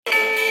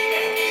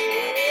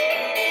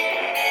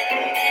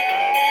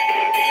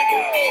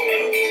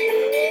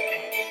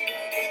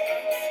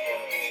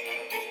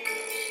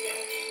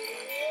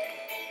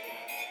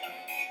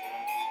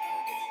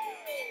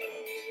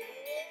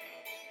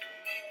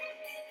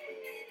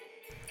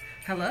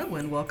Hello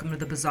and welcome to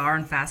the Bizarre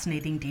and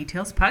Fascinating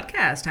Details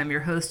podcast. I'm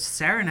your host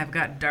Sarah and I've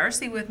got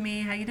Darcy with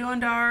me. How you doing,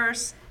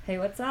 Dars? Hey,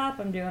 what's up?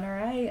 I'm doing all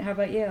right. How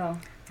about you?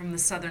 From the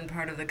southern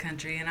part of the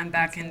country, and I'm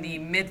back in the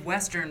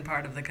midwestern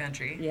part of the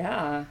country.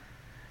 Yeah.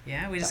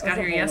 Yeah, we just That was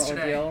got a here whole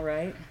yesterday. ordeal,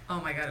 right? Oh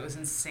my god, it was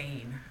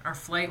insane. Our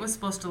flight was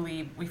supposed to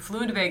leave. We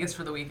flew into Vegas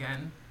for the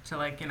weekend to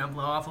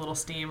blow off a little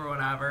steam or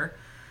whatever.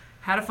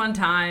 Had a fun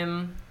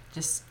time.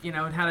 Just, had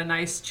a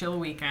nice chill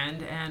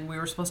weekend, and we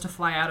were supposed to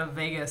fly out of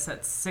Vegas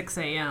at 6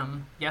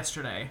 a.m.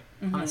 yesterday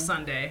on a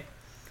Sunday.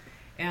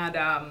 And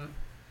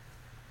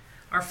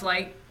our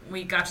flight,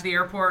 we got to the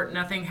airport,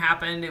 nothing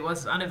happened. It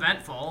was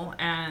uneventful,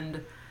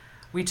 and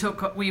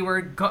we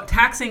were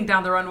taxiing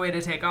down the runway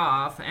to take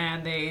off,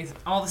 and they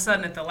all of a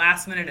sudden at the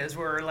last minute, as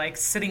we're like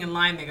sitting in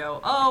line, they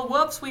go, "Oh,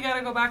 whoops, we got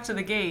to go back to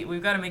the gate.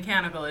 We've got a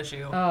mechanical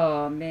issue."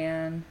 Oh,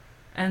 man.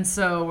 And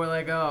so we're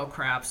like, "Oh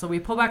crap!" So we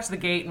pull back to the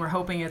gate, and we're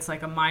hoping it's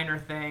like a minor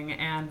thing.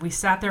 And we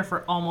sat there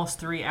for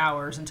almost 3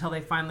 hours until they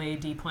finally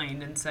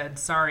deplaned and said,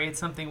 "Sorry, it's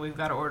something we've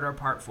got to order a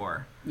part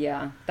for."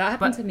 Yeah. That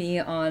happened to me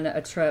on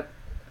a trip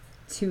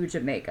to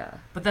Jamaica.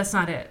 But that's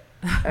not it.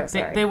 Oh,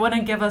 sorry. They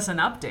wouldn't give us an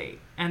update.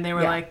 And they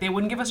were Yeah. like, they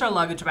wouldn't give us our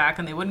luggage back,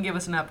 and they wouldn't give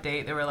us an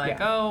update. They were like,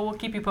 Yeah. "Oh, we'll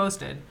keep you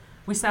posted."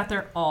 We sat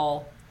there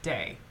all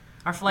day.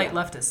 Our flight Yeah.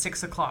 left at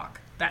 6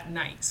 o'clock that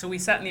night. So we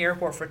sat in the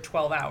airport for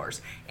 12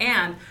 hours.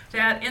 And to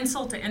add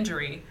insult to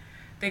injury,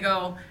 they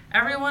go,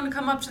 "Everyone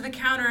come up to the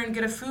counter and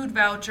get a food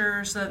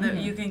voucher so that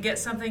you can get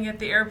something at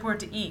the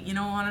airport to eat." You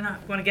know,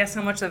 want to guess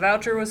how much the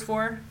voucher was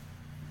for?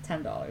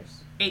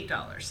 $10.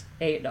 $8.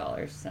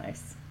 $8.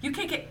 Nice. You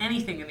can't get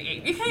anything in the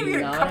eight. You can't even get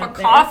a Not cup at of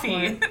the coffee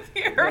airport. at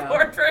the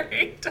airport for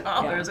 $8.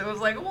 Yeah. It was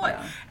like, what?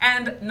 Yeah.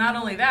 And not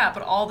only that,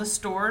 but all the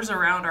stores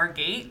around our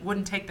gate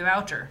wouldn't take the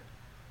voucher.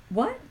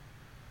 What?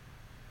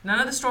 None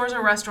of the stores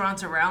or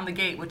restaurants around the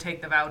gate would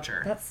take the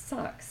voucher. That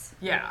sucks.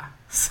 Yeah.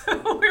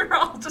 So we were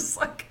all just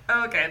like,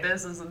 okay,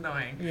 this is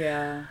annoying.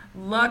 Yeah.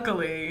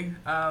 Luckily,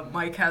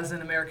 Mike has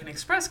an American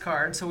Express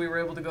card, so we were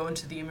able to go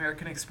into the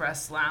American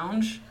Express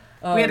lounge.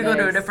 Oh, We had to go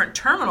to a nice. different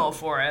terminal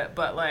for it,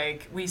 but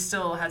like we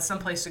still had some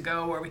place to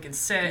go where we could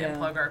sit and Yeah.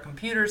 plug our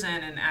computers in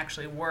and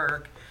actually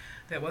work.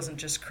 That wasn't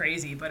just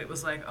crazy, but it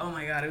was like, oh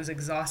my god, it was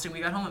exhausting. We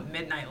got home at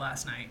midnight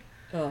last night.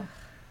 Oh.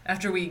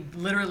 After we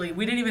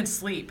didn't even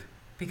sleep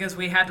because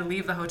we had to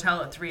leave the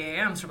hotel at 3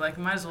 a.m. So we're like,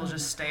 we might as well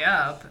just stay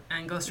up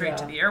and go straight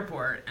to Yeah. the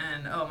airport.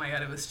 And oh my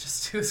god, it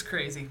was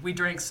crazy. We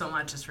drank so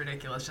much, it's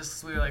ridiculous. Just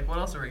 'cause we were like, what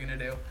else are we gonna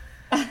do?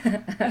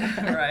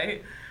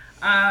 Right?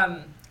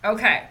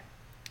 Okay.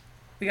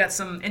 We got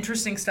some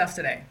interesting stuff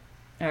today.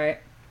 All right.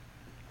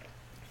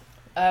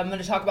 I'm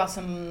going to talk about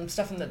some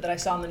stuff that I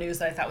saw in the news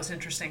that I thought was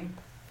interesting.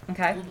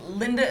 Okay.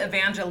 Linda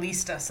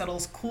Evangelista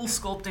settles cool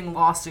sculpting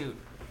lawsuit.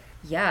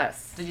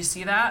 Yes. Did you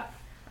see that?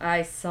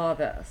 I saw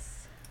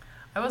this.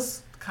 I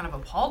was kind of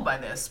appalled by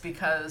this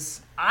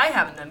because I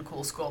haven't done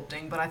cool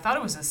sculpting, but I thought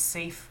it was a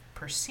safe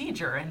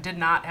procedure and did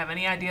not have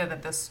any idea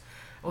that this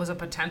was a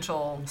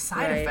potential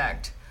side Right.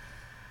 effect.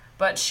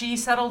 But she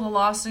settled a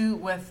lawsuit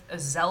with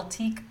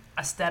Zeltique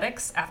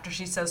Aesthetics after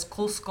she says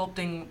cool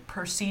sculpting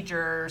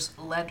procedures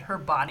led her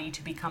body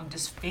to become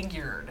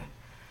disfigured.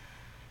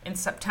 In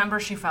September,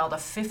 she filed a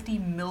 $50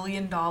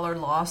 million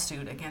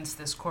lawsuit against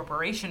this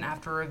corporation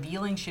after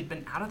revealing she'd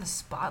been out of the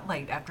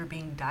spotlight after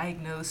being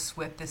diagnosed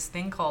with this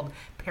thing called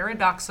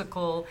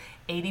paradoxical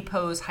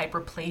adipose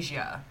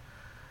hyperplasia,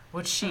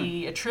 which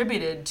she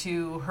attributed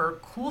to her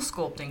cool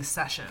sculpting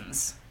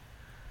sessions.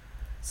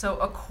 So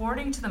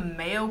according to the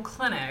Mayo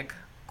Clinic,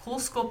 cool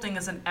sculpting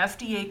is an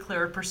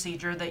FDA-cleared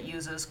procedure that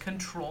uses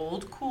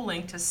controlled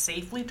cooling to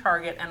safely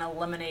target and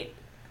eliminate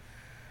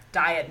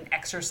diet and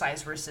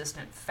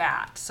exercise-resistant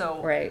fat.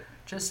 So Right.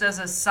 just as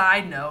a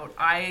side note,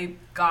 I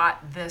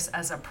got this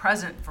as a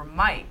present for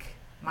Mike,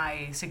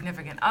 my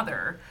significant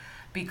other,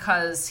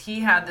 because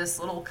he had this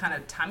little kind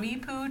of tummy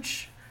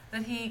pooch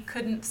that he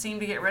couldn't seem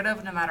to get rid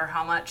of no matter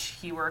how much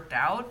he worked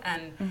out.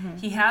 And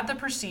he had the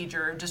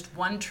procedure, just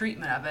one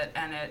treatment of it,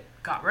 and it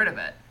got rid of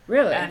it.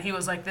 Really? And he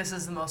was like, this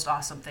is the most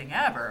awesome thing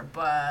ever.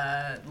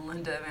 But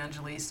Linda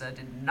Evangelista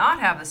did not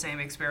have the same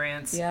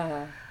experience.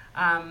 Yeah.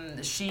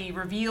 She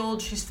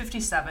revealed, she's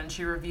 57,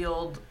 she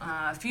revealed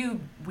a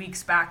few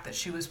weeks back that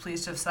she was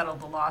pleased to have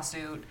settled the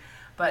lawsuit.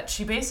 But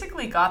she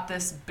basically got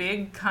this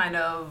big kind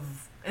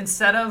of,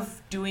 instead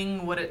of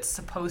doing what it's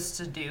supposed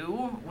to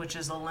do, which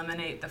is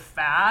eliminate the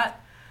fat,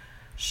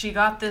 she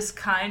got this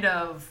kind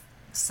of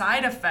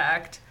side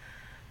effect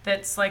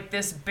that's like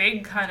this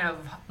big kind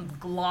of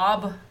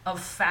glob of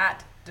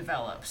fat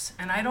develops.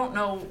 And I don't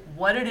know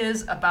what it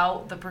is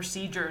about the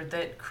procedure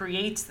that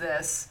creates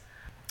this.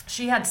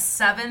 She had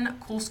 7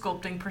 cool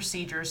sculpting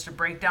procedures to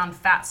break down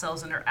fat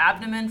cells in her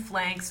abdomen,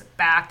 flanks,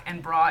 back,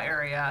 and bra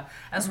area,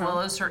 as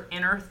well as her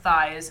inner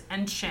thighs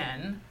and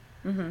chin.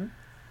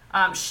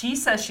 She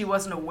says she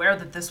wasn't aware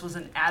that this was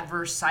an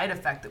adverse side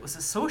effect that was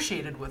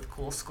associated with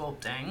cool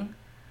sculpting.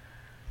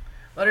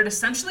 But it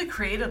essentially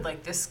created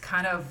like this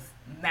kind of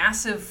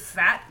massive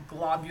fat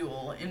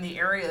globule in the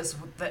areas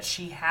that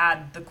she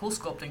had the cool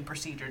sculpting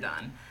procedure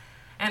done.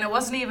 And it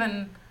wasn't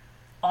even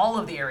all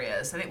of the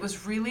areas. And it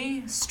was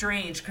really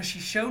strange because she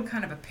showed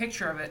kind of a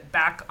picture of it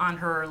back on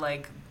her,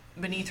 like,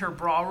 beneath her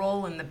bra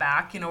roll in the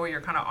back, where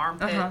your kind of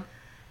armpit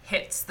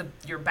hits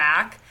your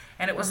back.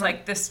 And it was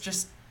like this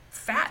just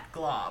fat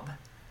glob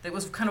that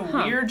was kind of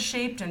weird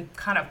shaped and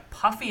kind of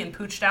puffy and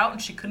pooched out,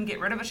 and she couldn't get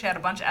rid of it. She had a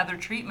bunch of other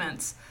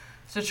treatments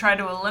to try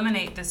to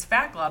eliminate this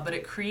fat glob, but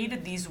it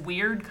created these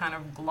weird kind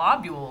of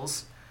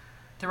globules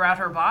throughout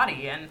her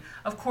body. And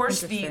of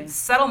course the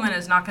settlement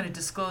is not going to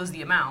disclose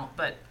the amount,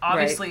 but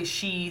obviously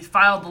she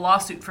filed the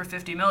lawsuit for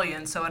 $50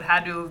 million, so it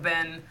had to have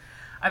been,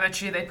 I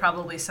bet you they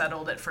probably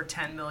settled it for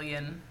 $10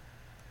 million,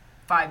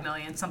 $5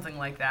 million, something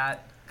like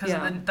that, because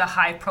of the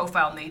high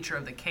profile nature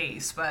of the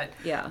case. But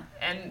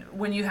and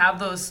when you have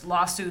those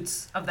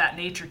lawsuits of that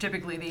nature,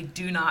 typically they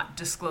do not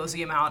disclose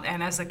the amount,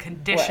 and as a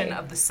condition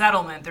of the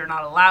settlement, they're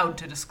not allowed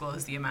to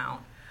disclose the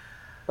amount.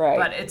 Right.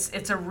 But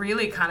it's a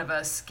really kind of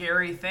a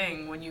scary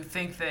thing when you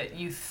think that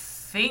you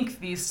think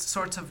these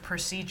sorts of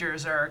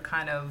procedures are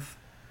kind of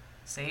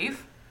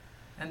safe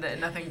and that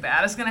nothing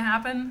bad is going to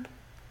happen.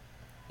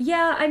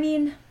 Yeah, I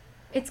mean,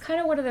 it's kind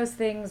of one of those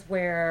things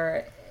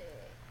where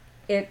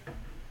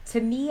to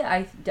me,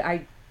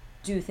 I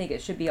do think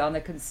it should be on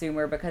the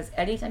consumer, because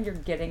anytime you're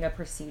getting a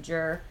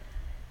procedure,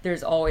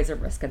 there's always a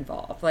risk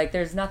involved. Like,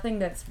 there's nothing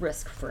that's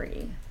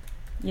risk-free.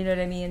 You know what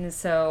I mean?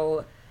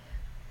 So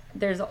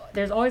there's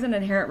always an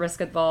inherent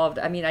risk involved.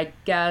 I mean, I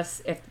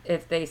guess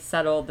if they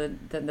settle, then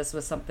this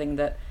was something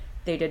that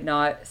they did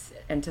not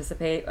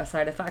anticipate a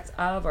side effect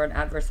of or an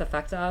adverse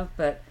effect of.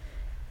 But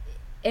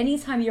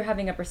anytime you're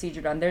having a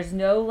procedure done, there's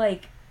no,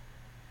 like,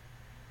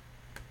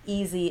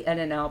 easy in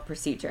and out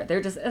procedure.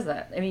 There just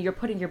isn't. I mean, you're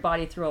putting your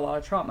body through a lot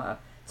of trauma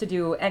to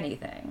do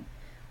anything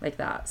like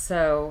that.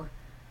 So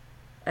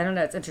I don't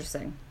know. It's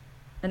interesting.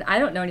 And I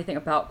don't know anything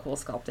about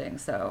CoolSculpting,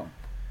 so.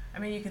 I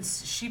mean,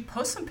 she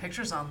posts some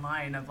pictures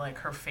online of, like,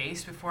 her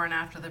face before and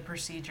after the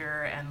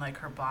procedure and, like,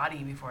 her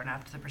body before and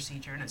after the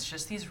procedure. And it's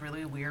just these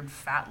really weird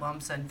fat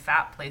lumps and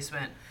fat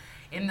placement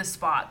in the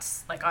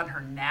spots, like, on her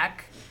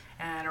neck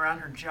and around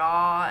her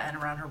jaw and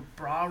around her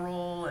bra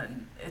roll.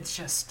 And it's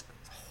just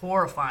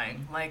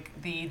horrifying, like,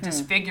 the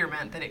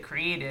disfigurement that it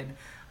created.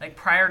 Like,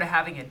 prior to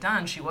having it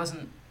done, she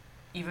wasn't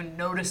even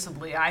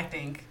noticeably, I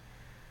think,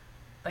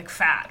 like,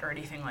 fat or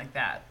anything like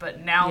that. But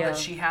now that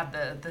she had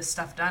the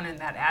stuff done and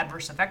that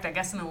adverse effect, I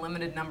guess in a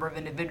limited number of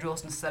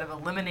individuals, instead of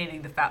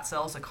eliminating the fat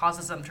cells, it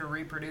causes them to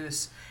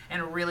reproduce in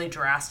a really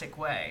drastic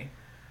way.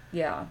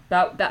 Yeah,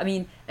 that I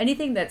mean,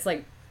 anything that's,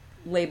 like,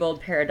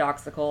 labeled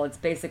paradoxical, it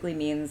basically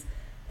means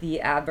the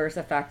adverse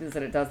effect is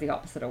that it does the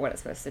opposite of what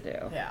it's supposed to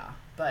do. Yeah,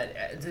 but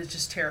it's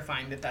just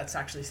terrifying that that's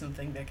actually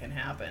something that can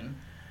happen.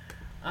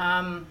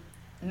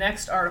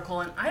 Next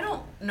article, and I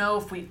don't know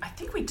if I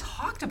think we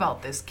talked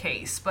about this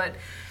case, but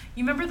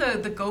you remember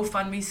the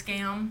GoFundMe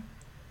scam?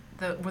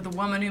 With the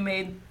woman who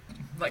made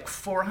like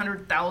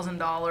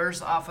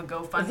 $400,000 off a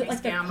GoFundMe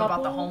scam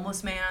about the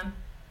homeless man?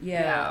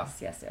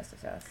 Yes.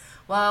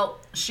 Well,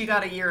 she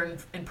got a year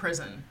in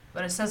prison.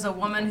 But it says a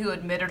woman who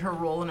admitted her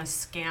role in a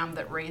scam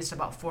that raised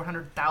about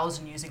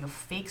 $400,000 using a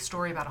fake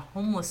story about a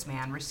homeless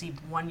man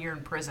received 1 year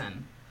in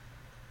prison.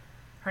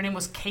 Her name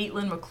was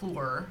Caitlin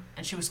McClure,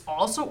 and she was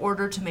also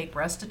ordered to make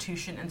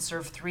restitution and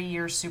serve 3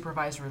 years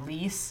supervised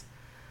release.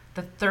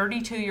 The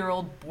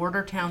 32-year-old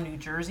Bordertown, New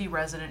Jersey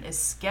resident is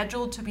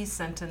scheduled to be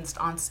sentenced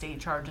on state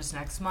charges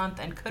next month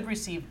and could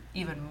receive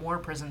even more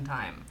prison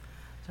time.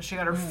 So she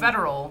got her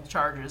federal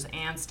charges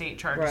and state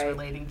charges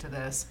relating to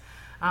this.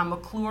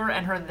 McClure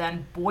and her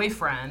then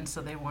boyfriend,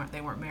 so they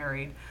weren't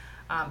married,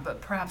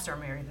 but perhaps they're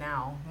married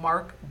now,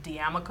 Mark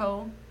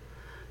D'Amico,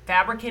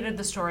 fabricated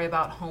the story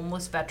about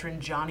homeless veteran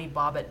Johnny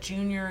Bobbitt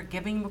Jr.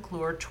 giving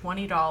McClure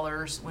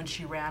 $20 when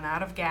she ran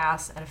out of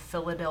gas at a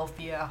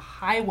Philadelphia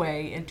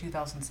highway in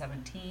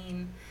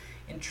 2017.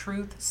 In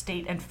truth,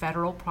 state and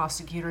federal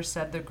prosecutors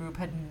said the group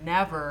had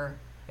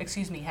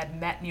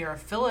met near a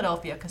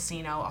Philadelphia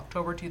casino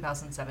October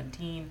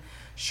 2017.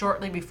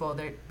 Shortly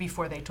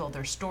before they told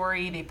their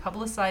story, they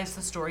publicized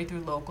the story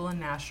through local and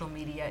national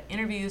media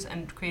interviews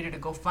and created a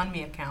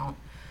GoFundMe account.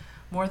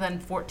 More than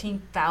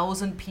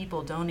 14,000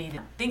 people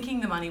donated, thinking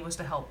the money was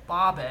to help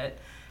Bobbitt.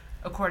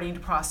 According to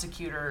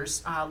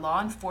prosecutors,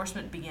 law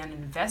enforcement began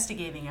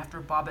investigating after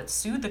Bobbitt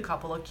sued the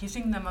couple,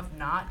 accusing them of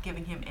not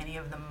giving him any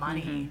of the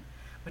money,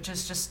 which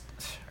is just,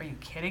 are you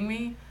kidding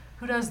me?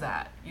 Who does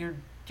that? You're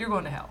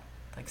going to hell.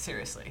 Like,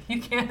 seriously,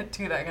 you can't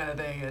do that kind of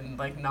thing and,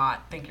 like,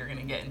 not think you're going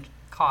to get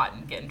caught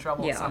and get in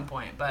trouble at some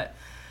point. But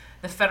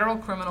the federal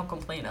criminal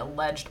complaint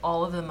alleged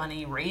all of the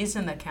money raised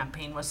in the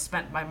campaign was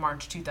spent by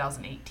March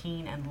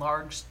 2018, and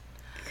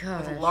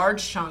with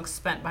large chunks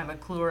spent by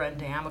McClure and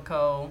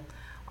D'Amico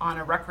on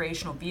a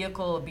recreational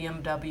vehicle, a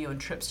BMW, and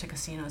trips to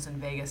casinos in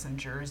Vegas and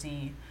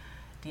Jersey.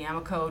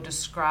 D'Amico,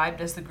 described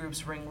as the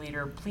group's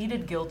ringleader,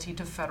 pleaded guilty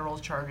to federal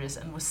charges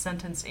and was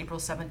sentenced April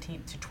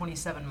 17th to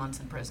 27 months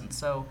in prison.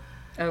 So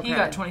he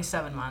got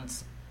 27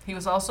 months. He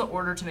was also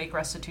ordered to make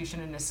restitution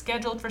and is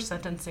scheduled for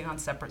sentencing on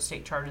separate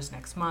state charges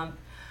next month.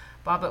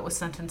 Bobbitt was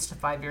sentenced to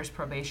 5 years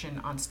probation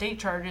on state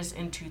charges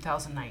in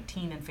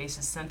 2019 and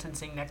faces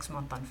sentencing next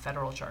month on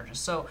federal charges.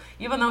 So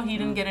even though he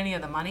didn't get any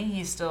of the money,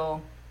 he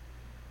still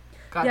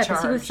got Yeah, charged.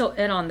 because he was still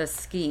in on the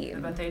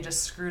scheme. But they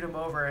just screwed him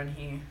over and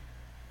he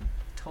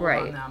told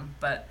Right. on them.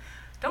 But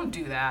don't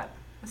do that.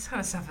 This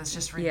kind of stuff is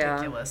just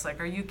ridiculous. Like,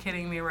 are you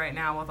kidding me right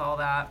now with all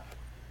that?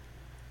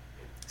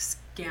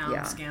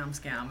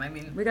 Scam. I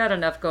mean, We got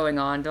enough going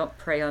on. Don't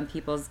prey on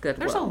people's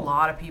goodwill. there's a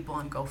lot of people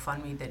on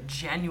GoFundMe that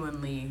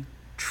genuinely,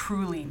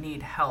 truly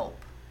need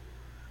help.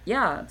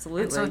 Yeah,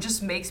 absolutely. And so it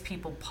just makes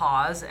people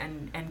pause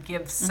and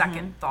give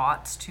second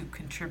thoughts to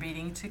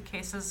contributing to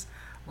cases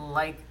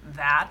like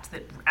that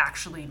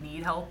actually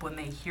need help when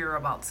they hear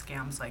about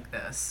scams like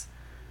this.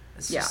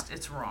 It's just,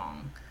 it's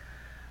wrong.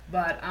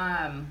 But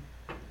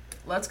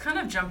let's kind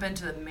of jump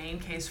into the main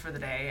case for the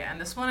day. And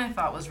this one I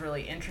thought was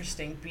really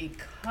interesting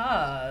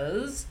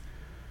because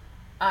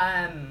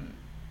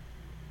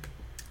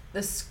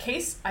this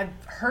case, I've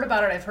heard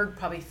about it. I've heard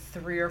probably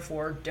 3 or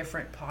 4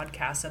 different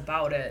podcasts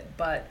about it.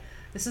 But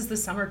this is the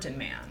Somerton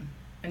man.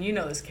 And you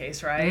know this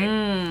case,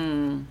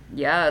 right?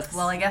 Yes.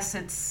 Well, I guess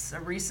it's a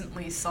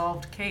recently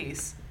solved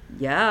case.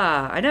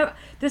 Yeah, I know.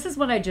 This is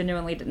one I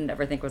genuinely didn't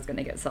ever think was going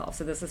to get solved.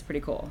 So this is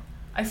pretty cool.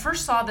 I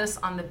first saw this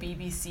on the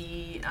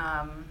BBC.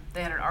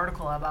 They had an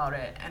article about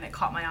it, and it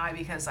caught my eye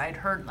because I'd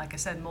heard, like I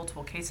said,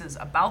 multiple cases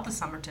about the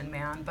Somerton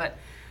man. But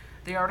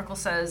the article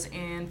says,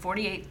 in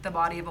 1948, the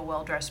body of a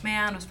well-dressed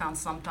man was found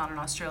slumped on an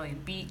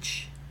Australian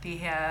beach. He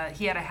had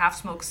a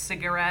half-smoked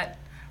cigarette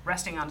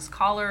resting on his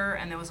collar,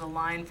 and there was a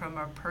line from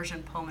a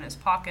Persian poem in his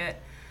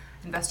pocket.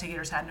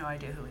 Investigators had no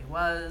idea who he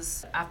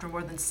was. After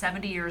more than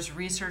 70 years,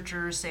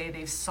 researchers say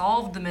they've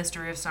solved the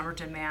mystery of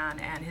Somerton man,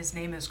 and his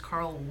name is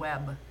Carl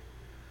Webb.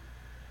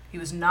 He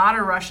was not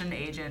a Russian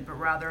agent, but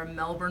rather a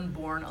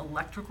Melbourne-born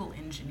electrical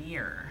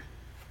engineer.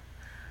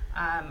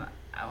 I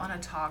want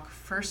to talk,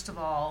 first of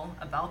all,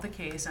 about the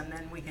case, and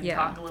then we can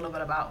talk a little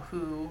bit about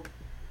who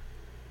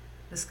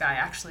this guy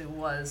actually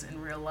was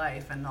in real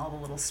life and all the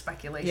little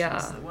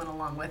speculations that went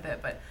along with it.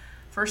 But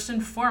first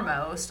and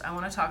foremost, I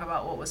want to talk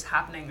about what was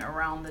happening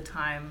around the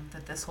time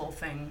that this whole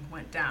thing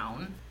went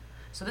down.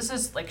 So this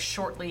is like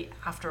shortly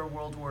after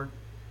World War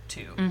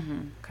II.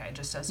 Okay,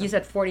 just as you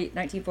said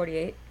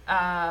 1948?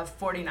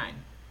 49.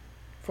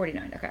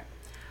 49, okay.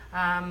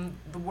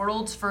 The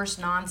world's first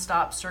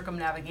nonstop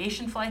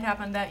circumnavigation flight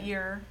happened that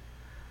year.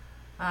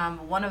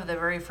 One of the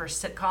very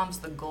first sitcoms,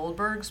 The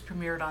Goldbergs,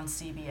 premiered on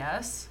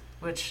CBS,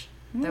 which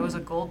there was a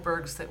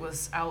Goldbergs that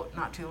was out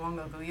not too long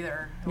ago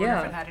either. I wonder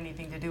if it had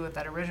anything to do with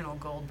that original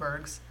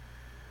Goldbergs.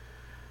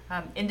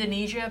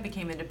 Indonesia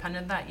became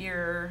independent that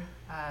year.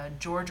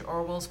 George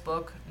Orwell's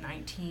book,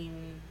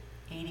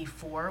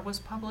 1984, was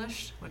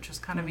published, which was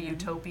kind of a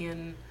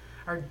utopian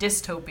or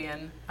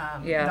dystopian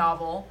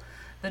novel.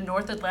 The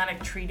North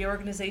Atlantic Treaty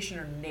Organization,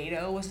 or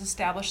NATO, was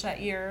established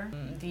that year.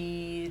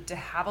 The de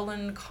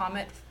Havilland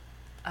Comet,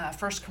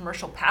 first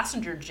commercial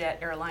passenger jet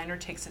airliner,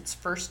 takes its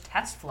first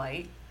test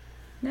flight.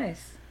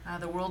 Nice.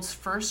 The world's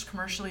first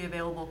commercially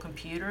available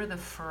computer, the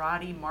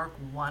Ferrari Mark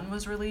I,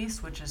 was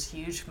released, which is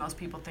huge. Most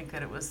people think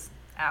that it was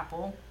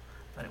Apple,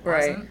 but it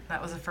wasn't.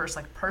 That was the first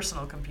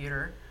personal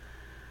computer.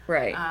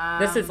 Right.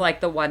 This is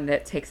like the one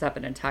that takes up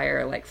an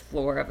entire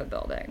floor of a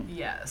building.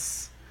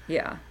 Yes.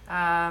 Yeah.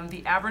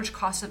 The average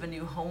cost of a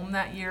new home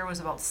that year was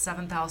about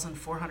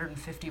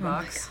 $7,450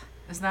 bucks.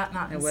 Is that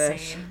not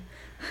insane?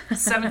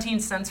 17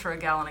 cents for a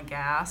gallon of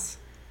gas.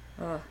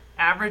 Ugh.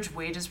 Average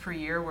wages per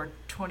year were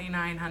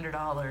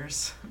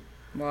 $2,900.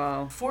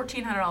 Wow.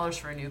 $1,400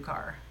 for a new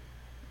car.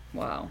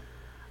 Wow.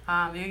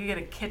 You could get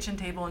a kitchen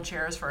table and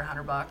chairs for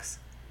 $100.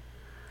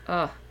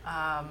 Ugh.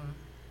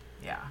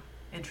 Yeah,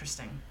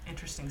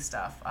 interesting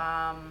stuff.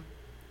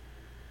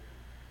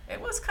 It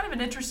was kind of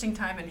an interesting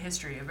time in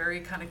history, a very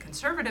kind of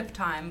conservative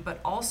time, but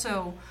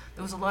also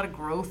there was a lot of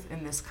growth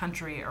in this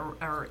country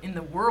or in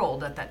the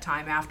world at that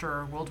time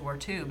after World War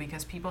II,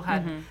 because people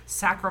had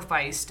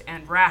sacrificed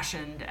and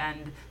rationed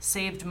and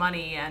saved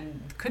money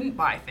and couldn't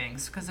buy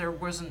things because there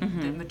wasn't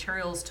the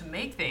materials to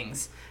make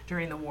things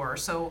during the war.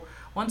 So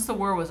once the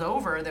war was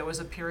over, there was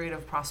a period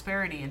of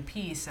prosperity and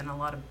peace, and a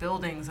lot of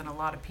buildings and a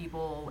lot of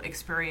people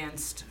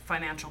experienced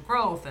financial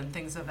growth and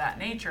things of that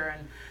nature.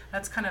 And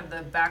that's kind of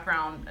the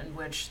background in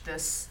which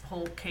this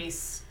whole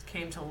case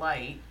came to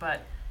light.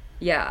 But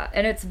yeah,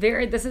 and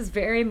this is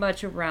very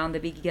much around the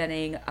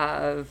beginning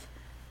of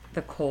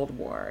the Cold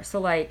War.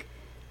 So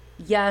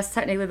yes,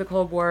 technically the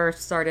Cold War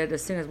started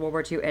as soon as World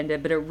War II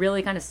ended, but it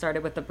really kind of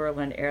started with the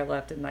Berlin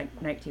airlift in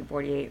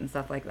 1948 and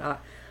stuff like that.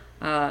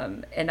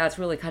 And that's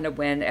really kind of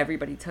when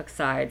everybody took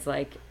sides,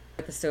 with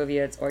the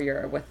Soviets or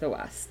you're with the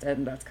West.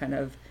 And that's kind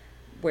of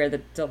where the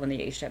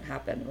delineation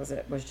happened.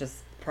 It was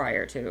just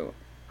prior to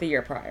the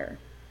year prior.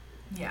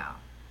 Yeah.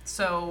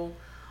 So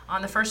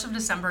on the 1st of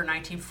December,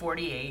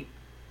 1948,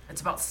 it's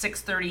about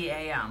 6:30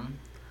 a.m.,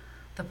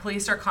 the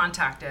police are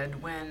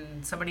contacted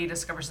when somebody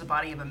discovers the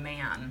body of a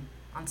man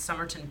on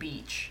Somerton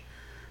Beach.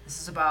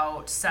 This is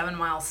about 7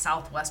 miles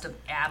southwest of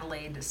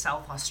Adelaide,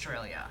 South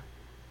Australia.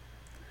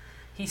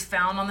 He's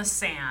found on the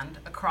sand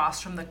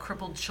across from the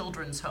crippled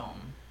children's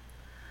home.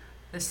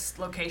 This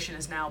location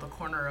is now the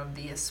corner of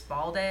the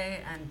Espalde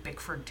and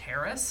Bickford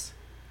Terrace.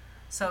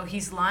 So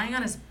he's lying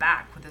on his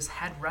back with his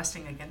head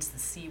resting against the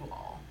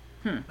seawall,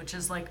 which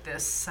is like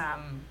this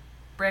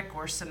brick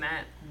or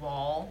cement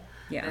wall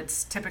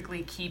that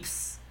typically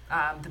keeps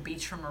the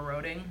beach from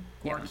eroding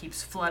or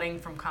keeps flooding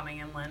from coming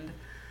inland.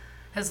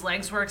 His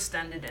legs were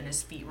extended and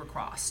his feet were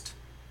crossed.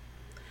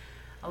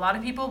 A lot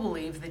of people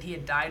believe that he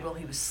had died while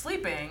he was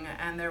sleeping,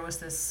 and there was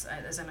this,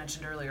 as I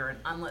mentioned earlier, an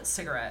unlit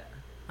cigarette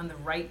on the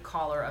right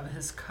collar of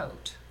his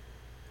coat,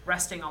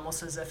 resting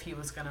almost as if he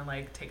was going to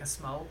like take a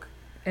smoke.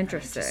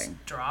 Interesting. And it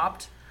just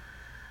dropped.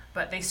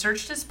 But they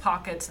searched his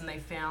pockets and they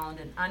found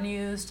an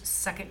unused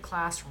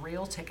second-class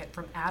rail ticket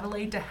from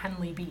Adelaide to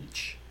Henley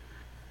Beach,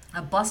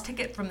 a bus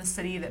ticket from the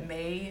city that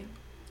may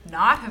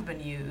not have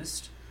been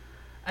used,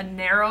 a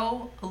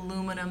narrow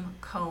aluminum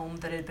comb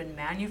that had been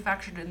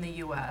manufactured in the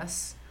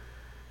U.S.,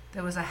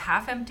 there was a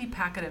half-empty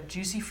packet of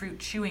Juicy Fruit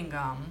chewing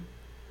gum,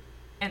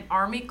 an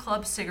Army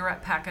Club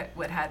cigarette packet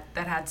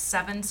that had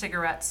 7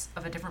 cigarettes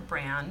of a different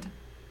brand,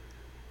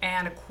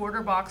 and a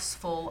quarter box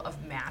full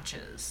of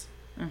matches.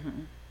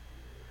 Mm-hmm.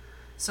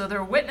 So there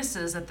were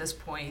witnesses at this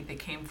point that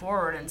came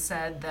forward and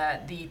said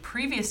that the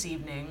previous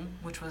evening,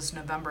 which was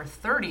November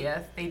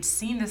 30th, they'd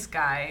seen this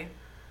guy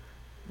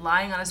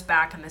lying on his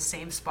back in the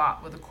same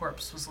spot where the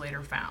corpse was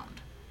later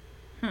found.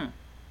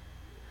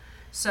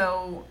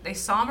 So they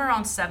saw him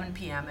around 7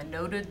 p.m. and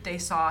noted they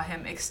saw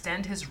him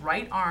extend his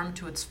right arm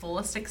to its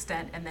fullest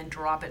extent and then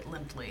drop it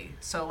limply.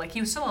 So, like,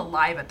 he was still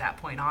alive at that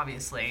point,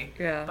 obviously.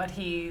 Yeah. But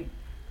he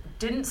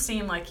didn't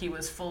seem like he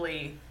was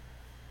fully,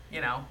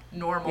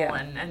 normal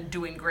and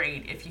doing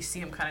great if you see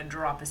him kind of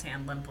drop his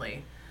hand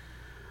limply.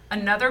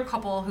 Another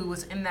couple who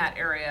was in that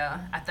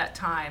area at that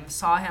time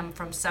saw him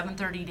from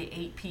 7:30 to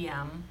 8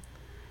 p.m.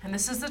 And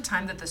this is the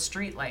time that the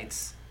street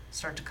lights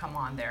start to come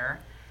on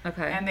there.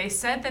 Okay. And they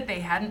said that they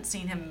hadn't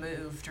seen him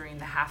move during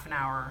the half an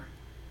hour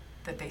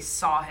that they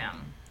saw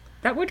him.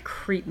 That would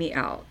creep me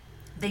out.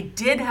 They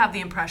did have the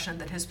impression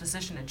that his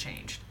position had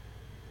changed.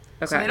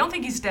 Okay. So they don't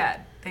think he's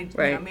dead. They,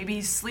 right. Maybe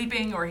he's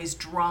sleeping or he's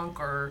drunk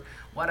or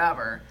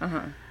whatever.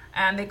 Uh-huh.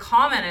 And they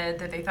commented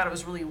that they thought it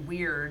was really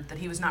weird that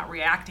he was not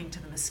reacting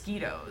to the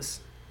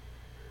mosquitoes.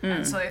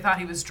 And so they thought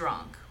he was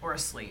drunk or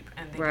asleep,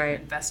 and they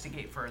didn't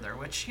investigate further,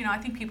 which, I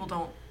think people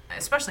don't,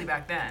 especially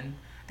back then,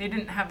 they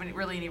didn't have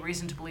any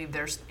reason to believe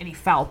there's any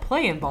foul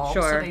play involved.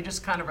 Sure. So they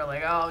just kind of were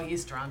like, oh,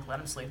 he's drunk, let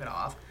him sleep it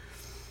off.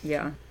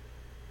 Yeah.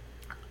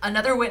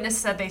 Another witness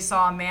said they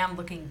saw a man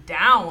looking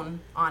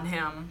down on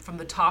him from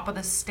the top of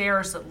the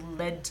stairs that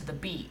led to the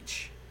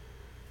beach.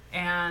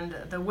 And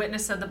the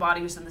witness said the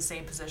body was in the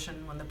same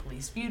position when the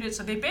police viewed it.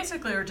 So they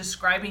basically are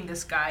describing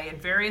this guy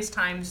at various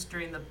times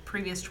during the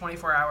previous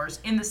 24 hours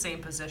in the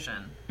same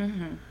position.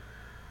 Mm-hmm.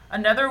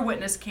 Another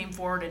witness came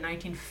forward in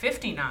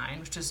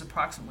 1959, which is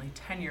approximately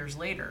 10 years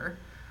later,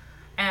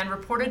 and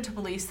reported to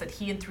police that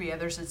he and 3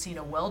 others had seen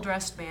a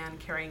well-dressed man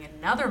carrying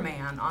another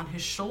man on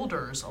his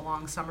shoulders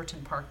along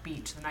Somerton Park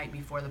Beach the night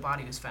before the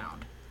body was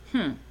found.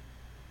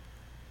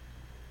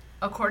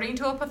 According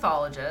to a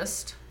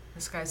pathologist,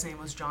 this guy's name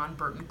was John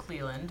Burton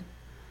Cleland,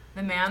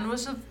 the man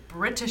was of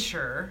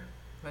Britisher,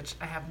 which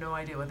I have no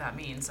idea what that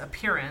means,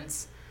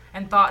 appearance,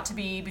 and thought to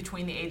be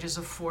between the ages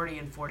of 40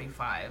 and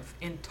 45,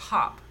 in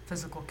top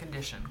physical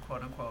condition,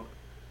 quote unquote.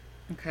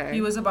 Okay. He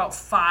was about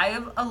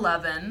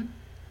 5'11",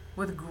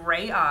 with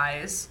gray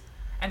eyes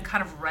and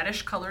kind of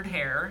reddish colored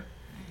hair.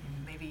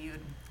 Maybe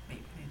you'd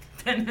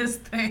been his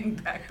thing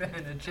back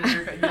then.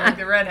 You like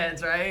the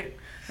redheads, right?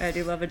 I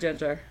do love a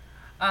ginger.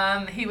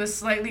 He was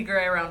slightly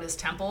gray around his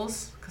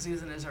temples because he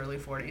was in his early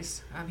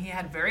 40s. He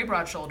had very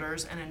broad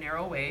shoulders and a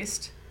narrow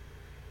waist.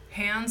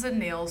 Hands and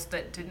nails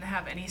that didn't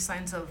have any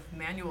signs of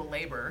manual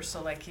labor,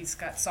 so like he's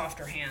got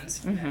softer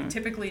hands. Mm-hmm.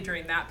 Typically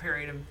during that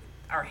period of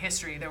our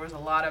history, there was a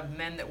lot of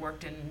men that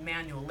worked in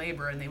manual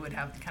labor, and they would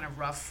have kind of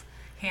rough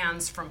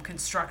hands from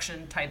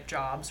construction type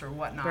jobs or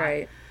whatnot.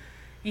 Right.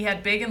 He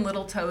had big and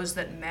little toes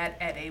that met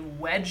at a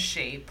wedge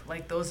shape,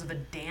 like those of a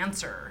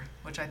dancer,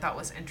 which I thought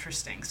was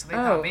interesting. So they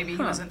thought maybe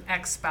he was an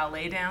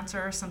ex-ballet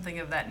dancer or something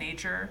of that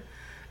nature.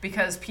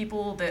 Because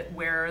people that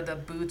wear the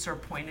boots or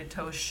pointed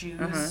toe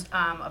shoes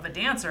of a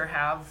dancer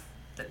have,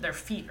 their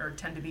feet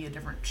tend to be a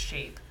different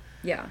shape.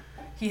 Yeah.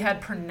 He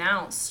had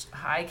pronounced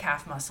high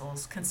calf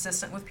muscles,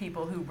 consistent with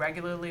people who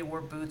regularly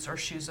wore boots or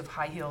shoes of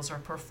high heels or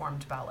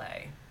performed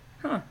ballet.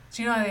 Huh.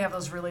 So how they have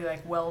those really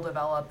like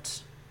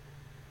well-developed,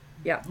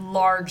 Yeah.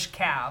 large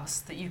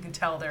calves that you can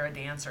tell they're a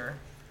dancer.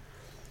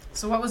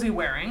 So what was he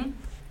wearing?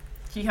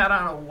 He had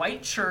on a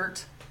white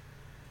shirt,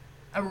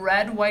 a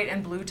red, white,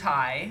 and blue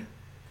tie.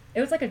 It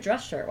was like a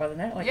dress shirt,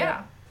 wasn't it? Like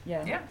Yeah.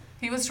 Yeah.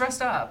 He was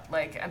dressed up,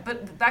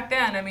 but back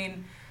then, I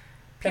mean,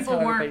 That's people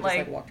how weren't everybody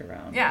like just, walked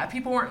around. Yeah,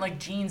 people weren't like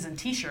jeans and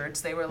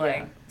t-shirts. They were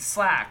like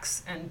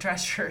slacks and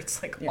dress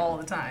shirts all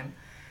the time.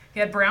 He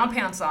had brown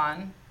pants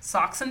on,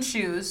 socks and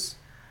shoes,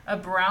 a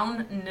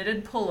brown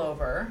knitted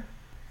pullover,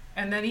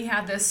 and then he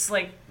had this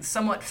like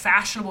somewhat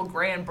fashionable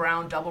gray and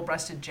brown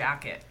double-breasted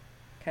jacket.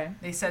 Okay.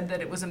 They said that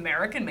it was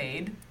American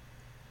made.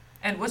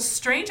 And what's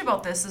strange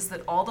about this is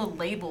that all the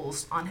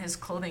labels on his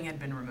clothing had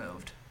been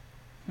removed.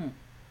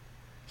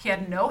 He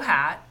had no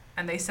hat,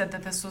 and they said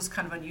that this was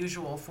kind of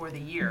unusual for the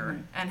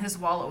year, and his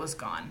wallet was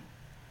gone.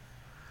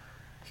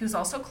 He was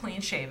also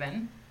clean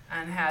shaven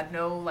and had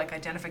no like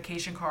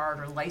identification card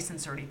or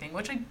license or anything,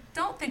 which I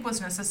don't think was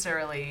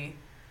necessarily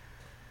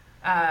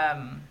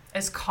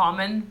as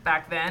common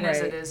back then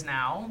as it is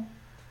now.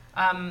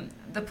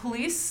 The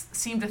police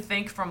seemed to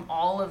think from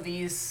all of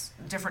these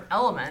different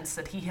elements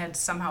that he had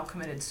somehow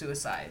committed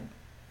suicide.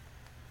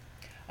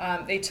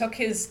 They took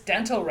his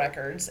dental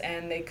records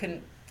and they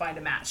couldn't find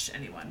a match to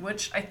anyone,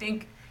 which I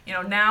think,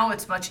 now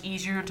it's much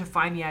easier to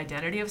find the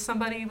identity of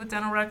somebody with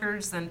dental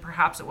records than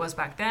perhaps it was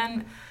back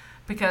then,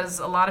 because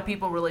a lot of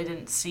people really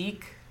didn't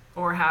seek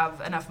or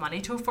have enough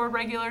money to afford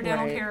regular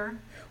dental care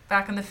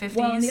back in the 50s.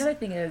 Well, and the other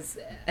thing is,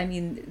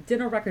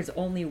 dental records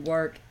only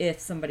work if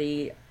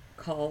somebody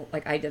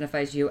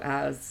identifies you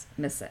as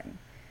missing.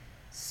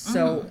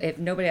 So if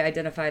nobody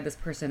identified this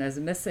person as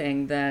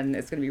missing, then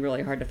it's going to be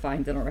really hard to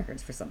find dental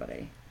records for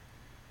somebody.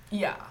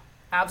 Yeah,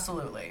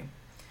 absolutely.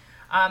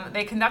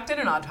 They conducted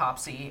an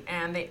autopsy,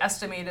 and they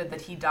estimated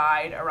that he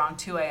died around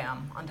 2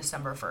 a.m. on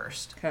December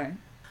 1st. Okay.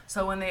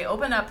 So when they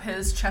opened up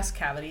his chest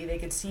cavity, they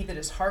could see that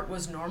his heart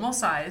was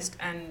normal-sized,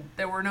 and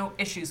there were no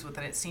issues with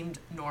it. It seemed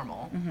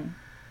normal.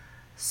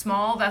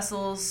 Small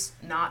vessels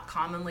not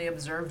commonly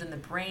observed in the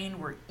brain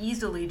were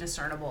easily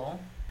discernible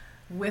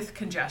with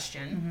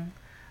congestion.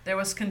 There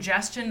was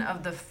congestion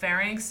of the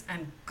pharynx,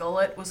 and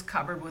gullet was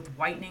covered with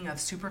whitening of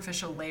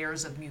superficial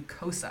layers of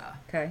mucosa.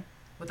 Okay.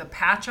 With a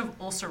patch of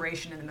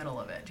ulceration in the middle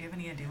of it. Do you have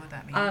any idea what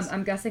that means?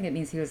 I'm guessing it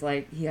means he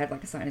had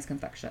a sinus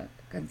infection.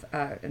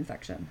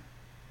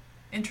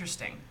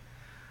 Interesting.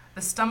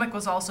 The stomach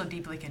was also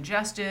deeply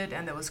congested,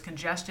 and there was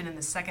congestion in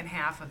the second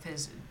half of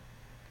his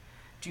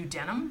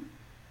duodenum.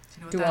 Do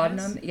you know what that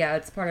is? Duodenum? Yeah,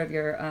 it's part of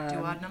your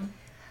duodenum.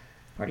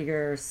 Part of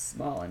your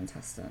small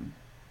intestine.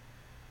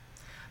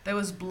 There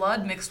was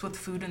blood mixed with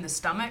food in the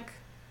stomach.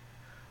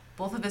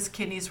 Both of his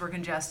kidneys were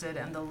congested,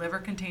 and the liver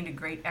contained a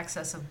great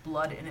excess of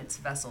blood in its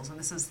vessels. And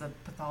this is the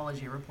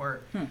pathology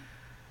report.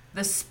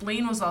 The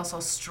spleen was also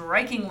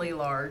strikingly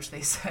large,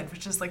 they said,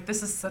 which is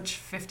this is such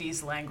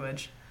 50s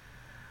language.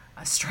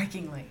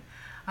 Strikingly.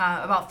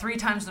 About 3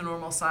 times the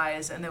normal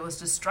size, and there was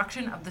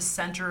destruction of the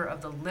center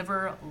of the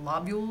liver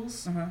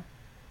lobules,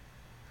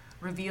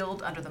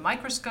 revealed under the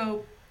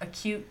microscope,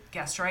 acute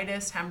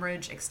gastritis,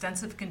 hemorrhage,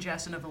 extensive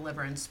congestion of the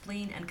liver and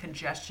spleen, and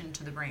congestion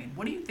to the brain.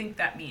 What do you think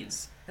that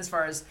means as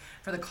far as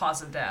for the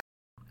cause of death?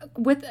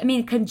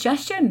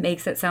 Congestion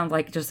makes it sound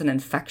like just an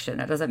infection.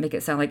 It doesn't make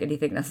it sound like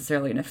anything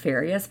necessarily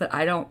nefarious, but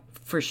I don't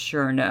for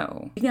sure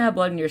know. You can have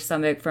blood in your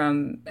stomach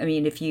from,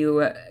 if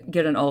you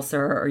get an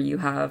ulcer or you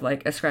have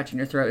a scratch in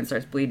your throat and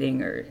starts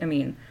bleeding, or,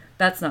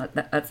 that's not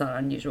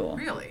unusual.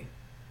 Really?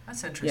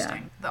 That's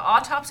interesting. Yeah. The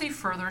autopsy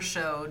further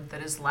showed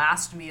that his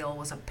last meal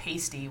was a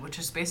pasty, which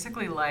is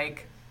basically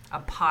like a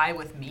pie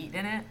with meat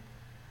in it.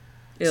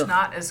 It's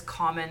not as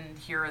common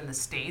here in the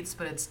States,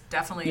 but it's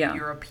definitely a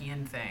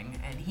European thing.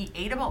 And he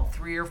ate about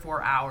 3 or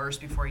 4 hours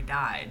before he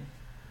died.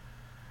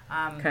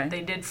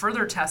 They did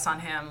further tests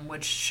on him,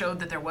 which showed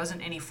that there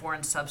wasn't any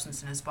foreign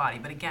substance in his body.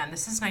 But again,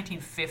 this is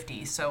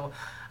 1950, so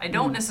I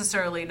don't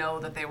necessarily know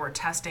that they were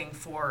testing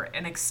for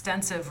an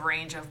extensive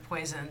range of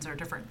poisons or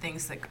different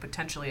things that could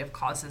potentially have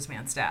caused this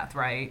man's death,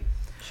 right?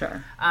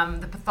 Sure.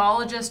 The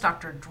pathologist,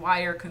 Dr.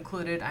 Dwyer,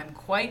 concluded, "I'm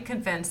quite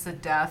convinced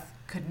that death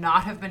could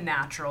not have been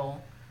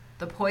natural.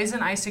 The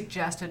poison I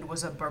suggested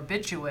was a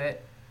barbiturate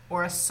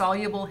or a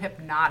soluble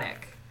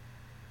hypnotic."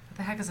 What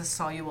the heck is a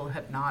soluble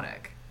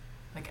hypnotic?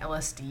 Like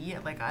LSD?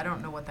 I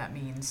don't know what that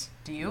means.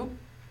 Do you?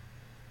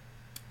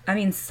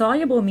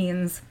 Soluble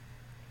means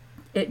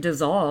it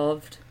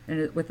dissolved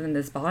within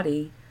this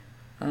body.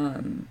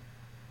 I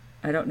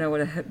don't know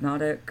what a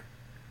hypnotic,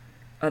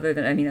 other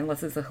than,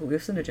 unless it's a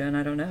hallucinogen,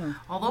 I don't know.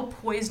 Although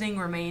poisoning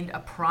remained a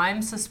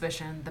prime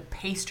suspicion, the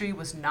pastry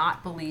was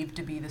not believed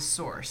to be the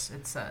source,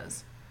 it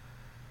says.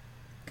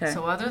 Okay.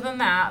 So other than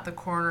that, the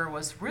coroner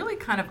was really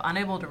kind of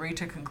unable to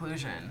reach a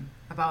conclusion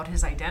about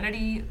his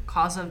identity,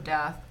 cause of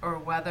death, or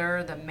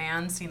whether the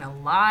man seen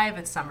alive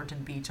at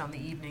Somerton Beach on the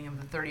evening of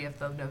the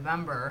 30th of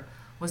November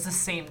was the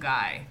same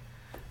guy,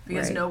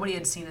 because nobody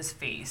had seen his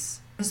face.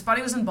 His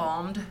body was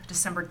embalmed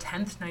December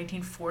 10th,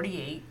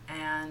 1948,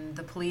 and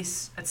the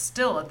police at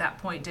that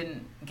point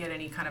didn't get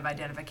any kind of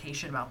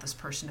identification about this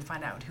person to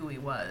find out who he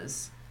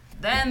was.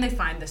 Then they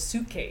find the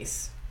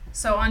suitcase.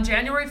 So on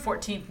January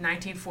 14th,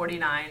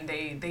 1949,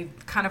 they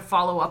kind of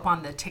follow up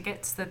on the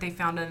tickets that they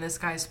found in this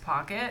guy's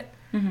pocket,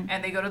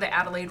 and they go to the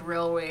Adelaide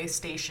Railway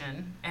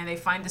Station, and they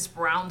find this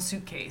brown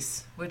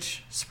suitcase,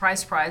 which,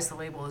 surprise, surprise, the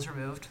label is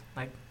removed,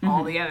 like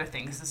all the other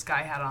things this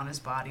guy had on his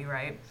body,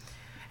 right?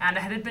 And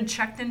it had been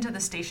checked into the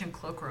station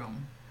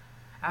cloakroom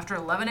after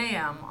 11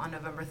 a.m. on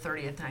November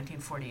 30th,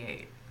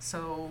 1948.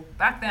 So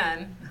back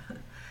then...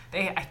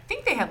 I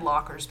think they had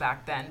lockers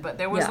back then, but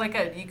there was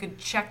you could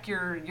check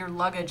your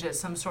luggage at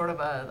some sort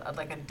of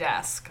a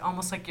desk,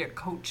 almost like your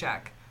coat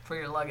check for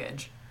your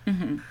luggage.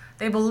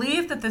 They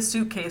believe that the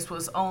suitcase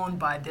was owned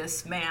by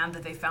this man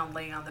that they found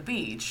laying on the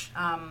beach.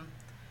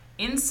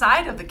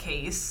 Inside of the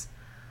case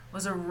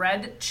was a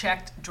red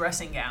checked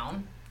dressing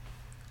gown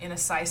in a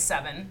size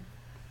 7,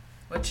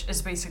 which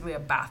is basically a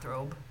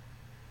bathrobe.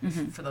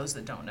 For those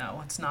that don't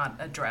know, it's not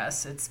a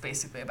dress, it's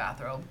basically a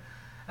bathrobe.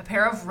 A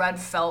pair of red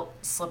felt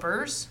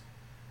slippers,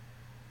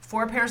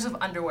 4 pairs of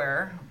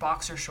underwear,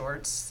 boxer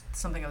shorts,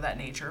 something of that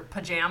nature,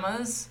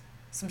 pajamas,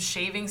 some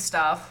shaving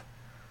stuff,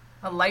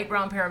 a light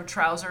brown pair of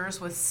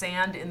trousers with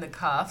sand in the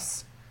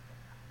cuffs,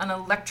 an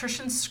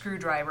electrician's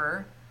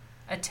screwdriver,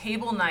 a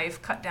table knife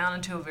cut down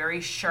into a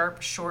very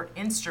sharp, short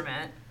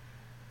instrument,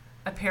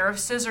 a pair of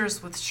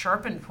scissors with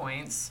sharpened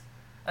points,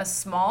 a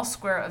small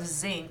square of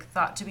zinc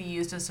thought to be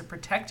used as a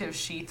protective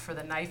sheath for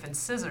the knife and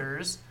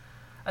scissors,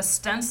 a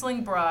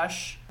stenciling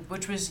brush,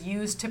 which was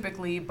used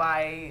typically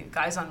by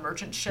guys on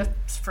merchant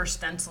ships for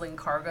stenciling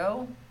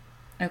cargo.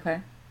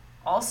 Okay.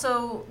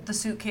 Also, the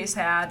suitcase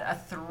had a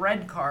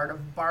thread card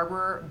of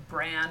Barber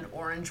brand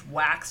orange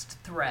waxed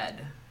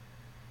thread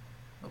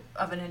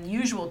of an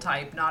unusual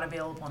type not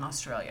available in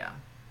Australia.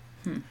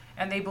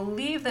 And they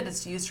believe that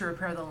it's used to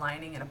repair the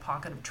lining in a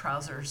pocket of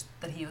trousers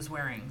that he was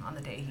wearing on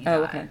the day he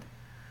died. Okay.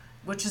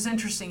 Which is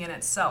interesting in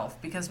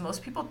itself because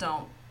most people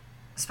don't,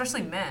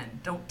 especially men,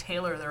 don't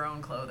tailor their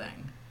own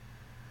clothing.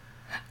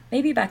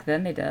 Maybe back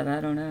then they did. I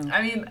don't know.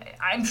 I mean,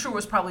 I'm sure it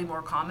was probably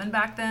more common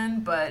back then,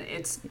 but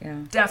it's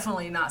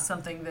definitely not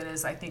something that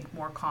is, I think,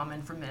 more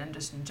common for men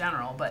just in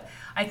general. But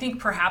I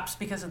think perhaps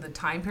because of the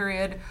time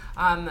period,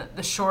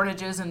 the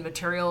shortages in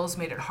materials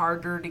made it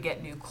harder to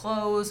get new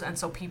clothes, and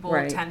so people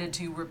tended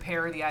to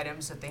repair the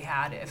items that they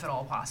had, if at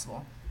all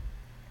possible.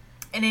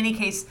 In any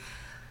case,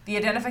 the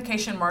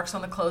identification marks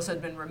on the clothes had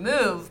been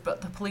removed,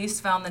 but the police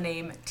found the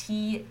name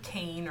T.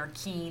 Kane or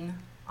Keene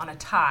on a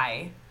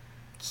tie,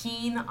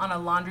 Keene on a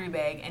laundry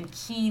bag, and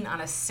Keene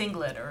on a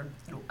singlet or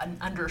an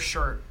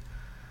undershirt,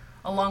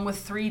 along with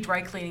 3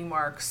 dry cleaning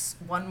marks,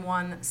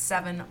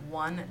 1171-7,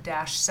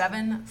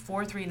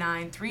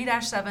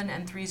 439-3-7,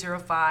 and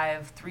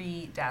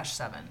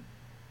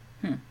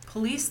 305-3-7.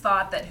 Police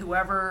thought that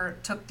whoever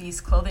took these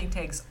clothing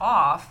tags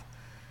off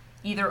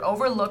either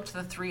overlooked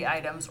the 3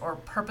 items or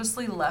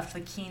purposely left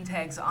the Keene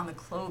tags on the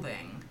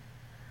clothing,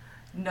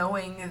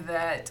 knowing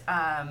that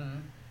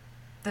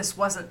this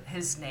wasn't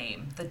his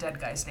name, the dead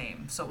guy's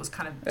name, so it was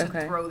kind of to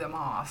throw them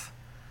off.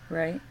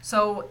 Right.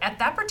 So at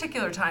that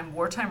particular time,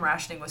 wartime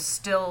rationing was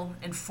still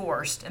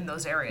enforced in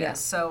those areas. Yeah.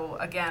 So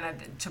again,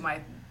 to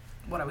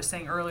what I was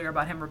saying earlier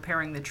about him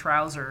repairing the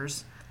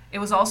trousers, it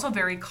was also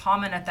very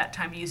common at that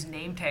time to use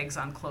name tags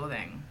on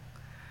clothing,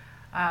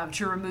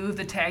 to remove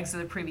the tags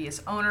of the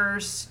previous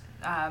owners,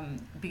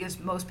 because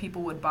most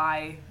people would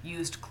buy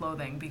used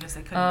clothing because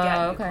they couldn't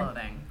get new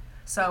clothing.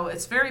 So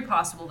it's very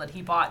possible that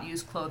he bought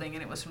used clothing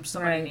and it was from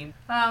somebody named.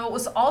 What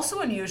was also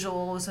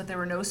unusual was that there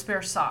were no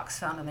spare socks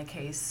found in the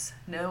case,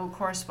 no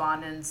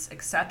correspondence,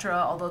 etc.,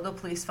 although the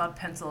police found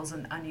pencils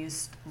and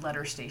unused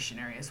letter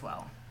stationery as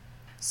well.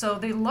 So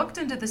they looked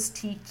into this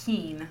T.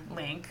 Keene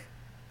link,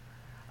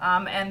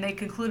 and they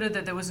concluded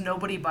that there was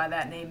nobody by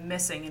that name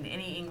missing in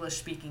any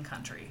English-speaking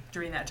country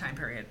during that time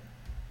period.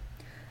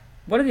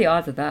 What are the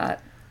odds of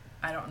that?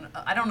 I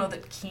don't know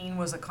that Keene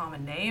was a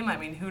common name. I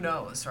mean, who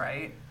knows,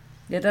 right?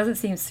 It doesn't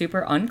seem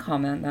super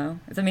uncommon, though.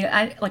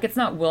 It's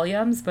not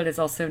Williams, but it's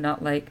also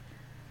not, like,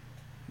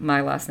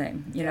 my last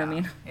name. You know what I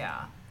mean?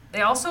 Yeah.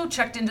 They also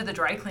checked into the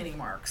dry cleaning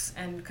marks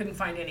and couldn't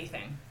find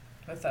anything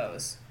with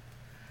those.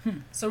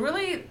 So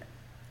really,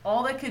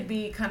 all that could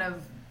be kind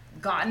of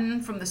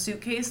gotten from the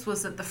suitcase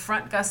was that the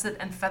front gusset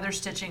and feather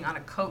stitching on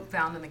a coat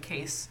found in the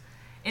case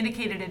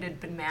indicated it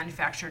had been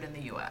manufactured in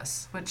the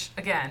U.S., which,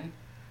 again,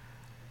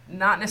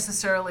 not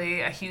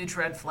necessarily a huge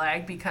red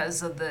flag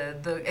because of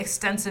the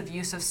extensive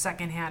use of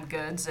secondhand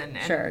goods and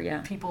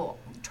people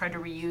try to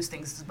reuse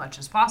things as much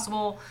as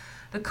possible.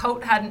 The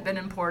coat hadn't been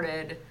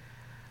imported,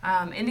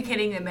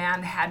 indicating the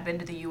man had been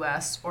to the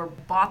U.S. or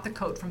bought the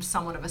coat from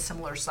someone of a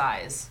similar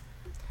size.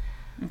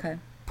 Okay.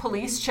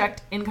 Police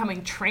checked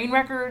incoming train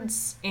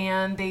records,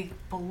 and they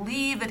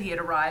believe that he had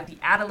arrived at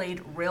the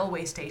Adelaide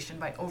railway station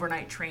by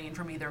overnight train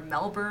from either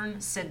Melbourne,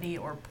 Sydney,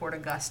 or Port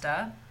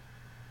Augusta.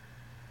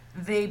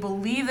 They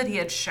believe that he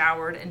had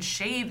showered and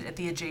shaved at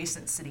the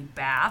adjacent city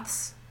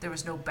baths. There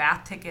was no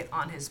bath ticket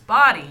on his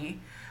body,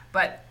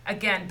 but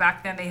again,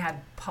 back then they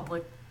had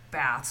public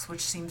baths, which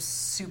seems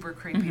super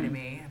creepy to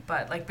me.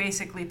 But like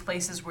basically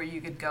places where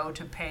you could go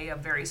to pay a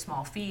very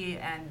small fee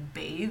and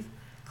bathe,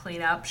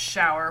 clean up,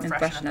 shower,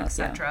 freshen up,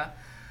 etc.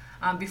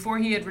 Before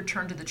he had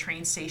returned to the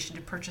train station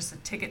to purchase a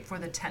ticket for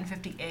the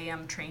 10:50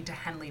 a.m. train to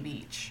Henley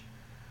Beach.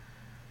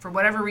 For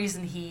whatever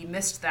reason, he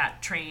missed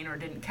that train or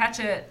didn't catch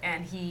it,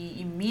 and he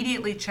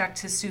immediately checked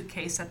his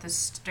suitcase at the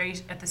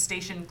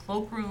station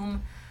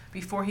cloakroom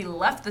before he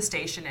left the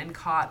station and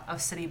caught a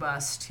city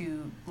bus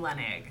to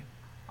Glenegg.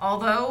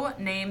 Although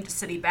named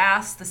City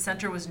Baths, the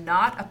center was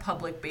not a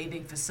public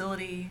bathing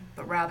facility,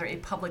 but rather a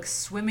public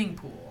swimming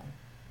pool,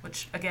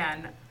 which,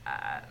 again,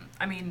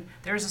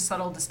 there's a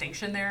subtle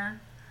distinction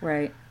there.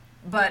 Right.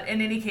 But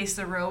in any case,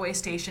 the railway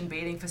station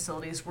bathing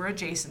facilities were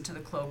adjacent to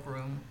the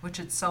cloakroom, which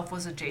itself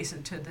was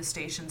adjacent to the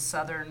station's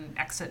southern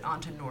exit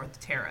onto North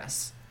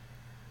Terrace.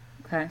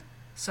 Okay.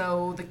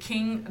 So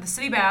the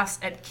city baths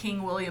at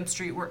King William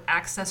Street were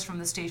accessed from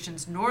the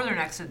station's northern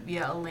exit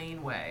via a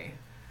laneway.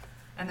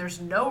 And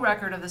there's no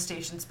record of the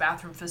station's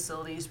bathroom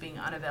facilities being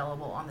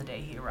unavailable on the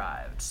day he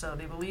arrived. So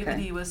they believe that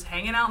he was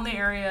hanging out in the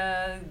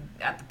area,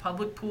 at the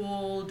public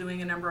pool,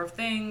 doing a number of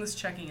things,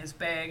 checking his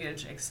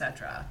baggage,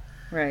 etc.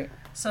 Right.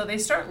 So they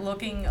start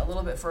looking a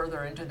little bit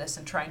further into this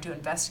and trying to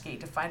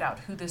investigate to find out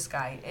who this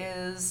guy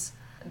is.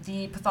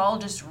 The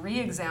pathologist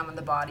re-examined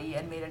the body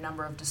and made a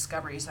number of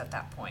discoveries at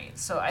that point.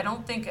 So I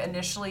don't think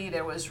initially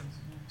there was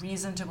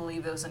reason to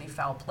believe there was any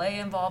foul play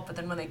involved, but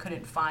then when they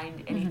couldn't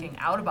find anything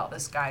out about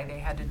this guy, they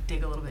had to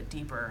dig a little bit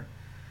deeper.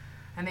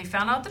 And they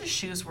found out that his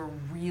shoes were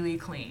really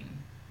clean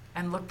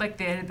and looked like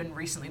they had been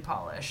recently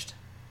polished.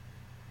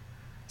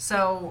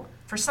 So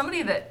for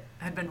somebody that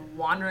had been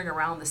wandering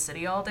around the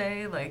city all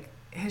day, like,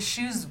 his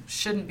shoes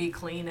shouldn't be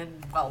clean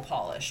and well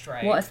polished,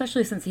 right? Well,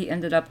 especially since he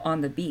ended up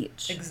on the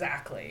beach.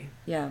 Exactly.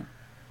 Yeah.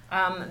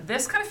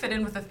 This kind of fit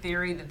in with the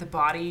theory that the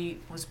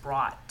body was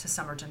brought to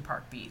Somerton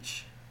Park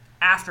Beach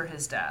after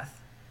his death.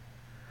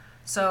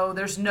 So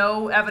there's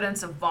no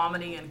evidence of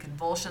vomiting and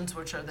convulsions,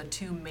 which are the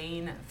two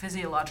main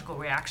physiological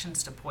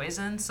reactions to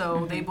poison.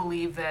 So they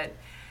believe that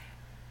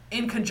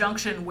in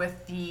conjunction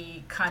with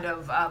the kind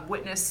of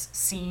witness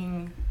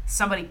seeing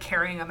somebody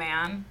carrying a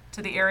man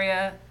to the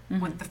area,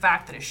 with the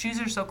fact that his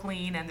shoes are so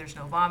clean and there's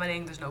no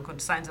vomiting, there's no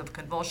signs of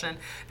convulsion.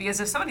 Because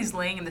if somebody's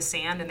laying in the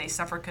sand and they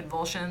suffer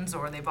convulsions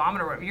or they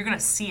vomit or whatever, you're going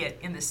to see it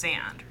in the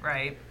sand,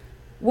 right?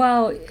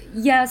 Well,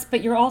 yes,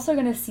 but you're also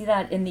going to see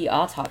that in the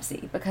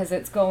autopsy because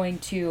it's going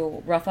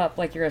to rough up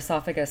like your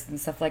esophagus and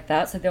stuff like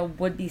that. So there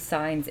would be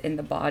signs in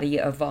the body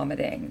of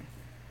vomiting.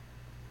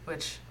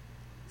 Which,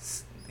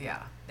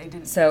 yeah, they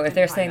didn't. So if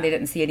they're find saying that. they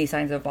didn't see any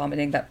signs of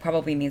vomiting, that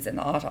probably means in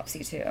the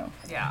autopsy too.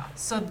 Yeah,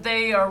 so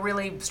they are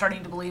really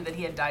starting to believe that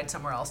he had died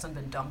somewhere else and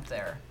been dumped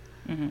there.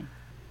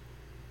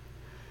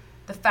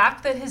 The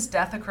fact that his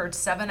death occurred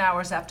 7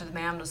 hours after the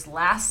man was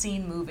last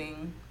seen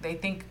moving, they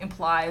think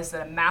implies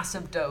that a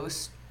massive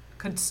dose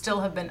could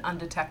still have been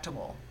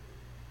undetectable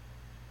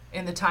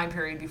in the time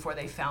period before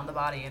they found the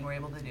body and were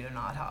able to do an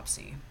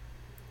autopsy.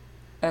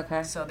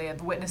 Okay. So they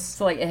have witnessed...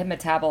 So like it had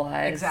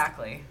metabolized.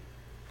 Exactly.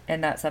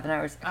 In that 7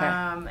 hours. Okay.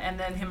 And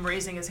then him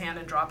raising his hand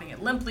and dropping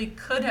it limply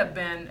could have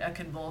been a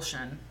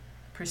convulsion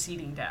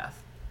preceding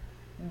death.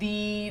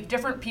 The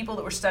different people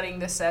that were studying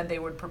this said they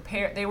were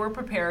prepared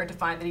to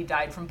find that he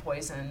died from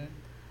poison,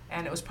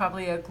 and it was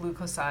probably a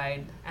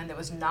glucoside, and it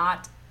was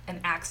not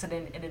an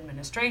accident in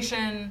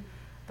administration,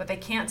 but they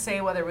can't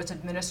say whether it was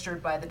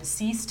administered by the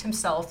deceased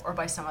himself or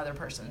by some other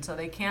person. So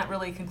they can't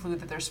really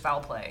conclude that there's foul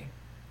play.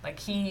 Like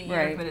he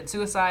either committed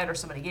suicide or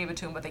somebody gave it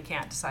to him, but they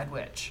can't decide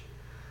which.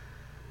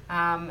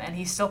 And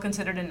he's still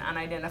considered an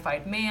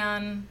unidentified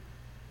man.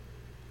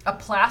 A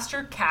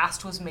plaster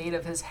cast was made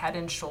of his head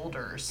and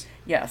shoulders.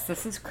 Yes,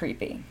 this is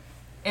creepy.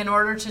 In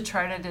order to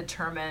try to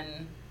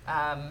determine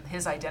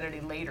his identity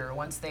later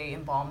once they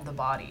embalmed the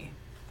body.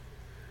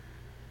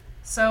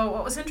 So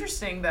what was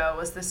interesting, though,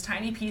 was this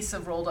tiny piece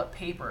of rolled up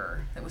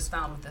paper that was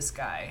found with this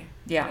guy.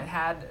 Yeah. And it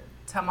had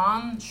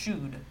Taman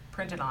Shud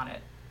printed on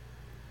it.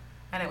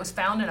 And it was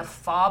found in a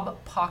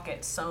fob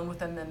pocket sewn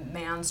within the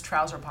man's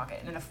trouser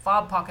pocket. And a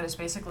fob pocket is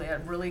basically a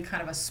really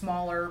kind of a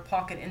smaller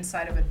pocket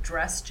inside of a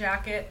dress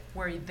jacket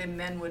where the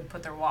men would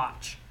put their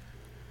watch.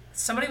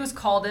 Somebody was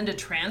called in to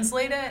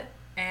translate it,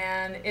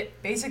 and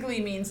it basically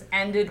means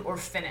ended or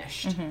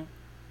finished.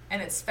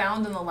 And it's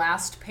found in the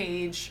last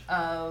page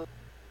of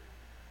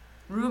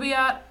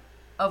Rubaiyat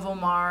of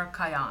Omar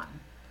Khayyam.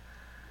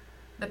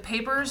 The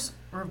paper's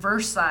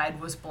reverse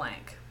side was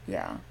blank.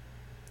 Yeah.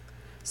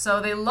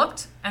 So they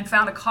looked and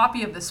found a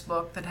copy of this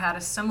book that had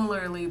a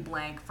similarly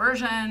blank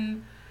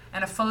version,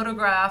 and a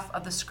photograph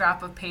of the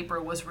scrap of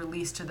paper was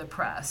released to the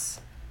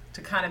press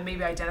to kind of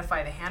maybe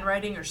identify the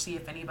handwriting or see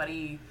if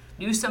anybody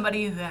knew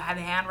somebody who had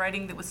a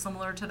handwriting that was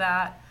similar to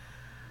that.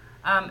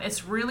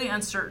 It's really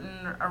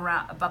uncertain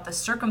about the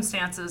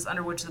circumstances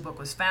under which the book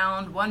was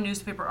found. One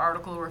newspaper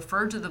article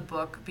referred to the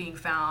book being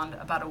found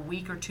about a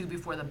week or two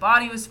before the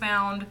body was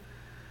found,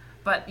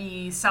 but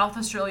the South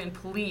Australian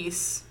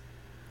police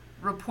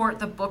report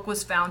the book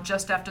was found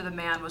just after the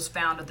man was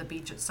found at the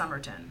beach at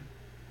Somerton.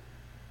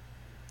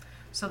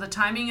 So the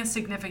timing is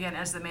significant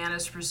as the man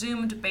is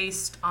presumed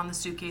based on the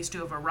suitcase to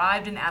have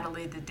arrived in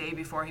Adelaide the day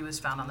before he was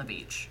found on the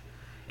beach.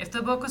 If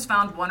the book was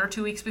found 1 or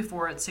 2 weeks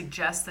before, it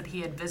suggests that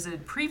he had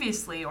visited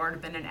previously or had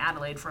been in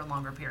Adelaide for a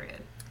longer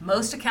period.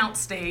 Most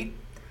accounts state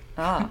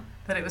that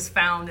it was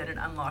found in an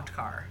unlocked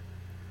car,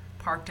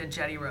 parked at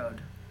Jetty Road,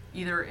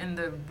 either in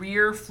the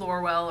rear floor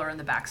well or in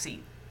the back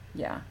seat.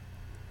 Yeah.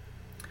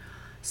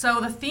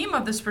 So the theme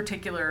of this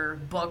particular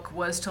book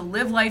was to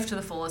live life to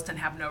the fullest and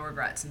have no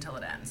regrets until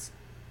it ends.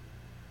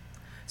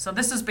 So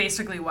this is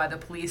basically why the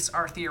police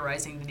are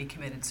theorizing that he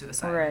committed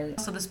suicide. Right.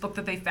 So this book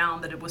that they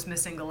found that it was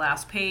missing the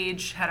last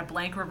page had a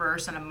blank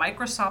reverse, and a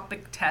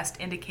microscopic test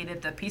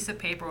indicated the piece of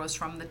paper was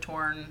from the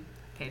torn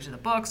page of the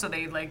book, so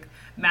they like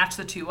match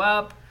the two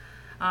up.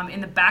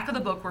 In the back of the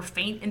book were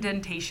faint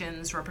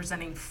indentations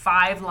representing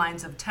 5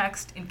 lines of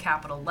text in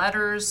capital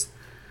letters.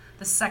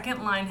 The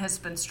second line has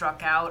been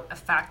struck out, a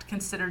fact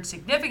considered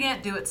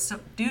significant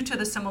due to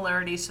the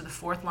similarities to the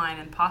fourth line,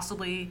 and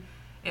possibly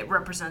it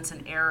represents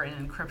an error in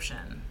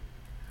encryption.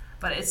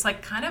 But it's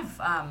like kind of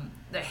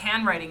the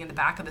handwriting in the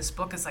back of this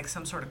book is like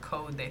some sort of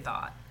code, they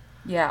thought.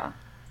 Yeah.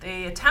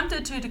 They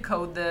attempted to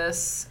decode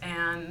this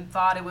and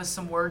thought it was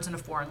some words in a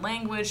foreign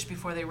language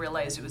before they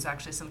realized it was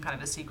actually some kind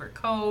of a secret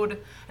code.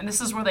 And this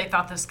is where they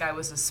thought this guy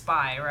was a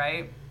spy,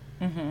 right?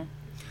 Mm-hmm.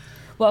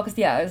 Well, because,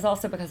 it was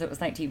also because it was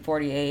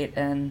 1948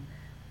 and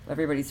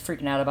everybody's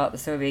freaking out about the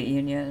Soviet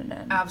Union.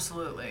 And...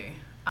 Absolutely.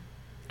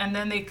 And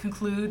then they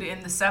conclude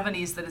in the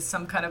 70s that it's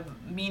some kind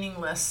of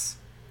meaningless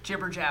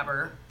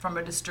jibber-jabber from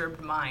a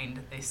disturbed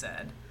mind, they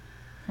said.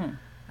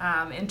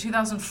 In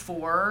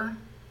 2004,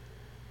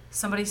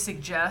 somebody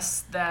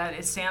suggests that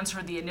it stands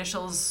for the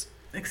initials,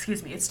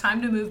 it's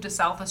time to move to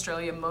South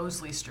Australia,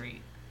 Mosley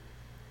Street,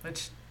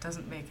 which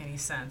doesn't make any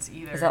sense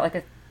either. Is that like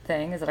a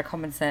thing? Is it a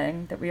common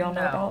saying that we all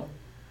know about?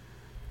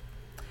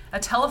 A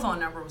telephone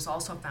number was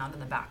also found in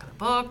the back of the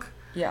book.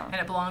 Yeah. And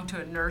it belonged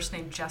to a nurse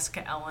named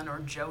Jessica Ellen or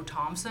Jo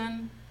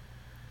Thompson.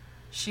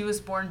 She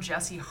was born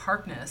Jessie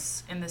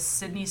Harkness in the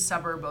Sydney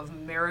suburb of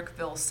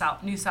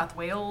Marrickville, New South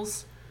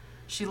Wales.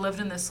 She lived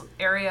in this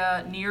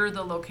area near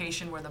the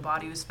location where the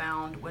body was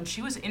found. When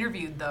she was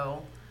interviewed,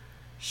 though,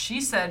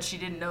 she said she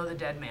didn't know the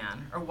dead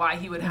man or why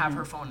he would have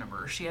her phone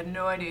number. She had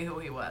no idea who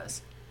he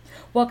was.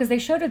 Well, because they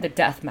showed her the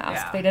death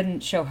mask. Yeah. They didn't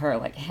show her,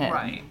 like, him.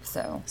 Right.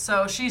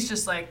 So she's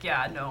just like,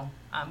 yeah, no,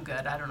 I'm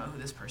good. I don't know who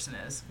this person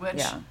is.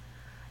 Which,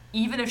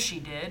 even if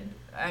she did,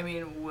 I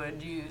mean,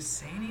 would you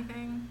say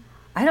anything?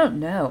 I don't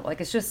know.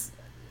 Like, it's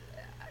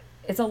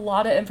a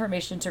lot of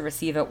information to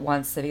receive at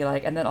once to be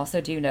like, and then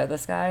also, do you know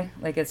this guy?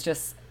 Like,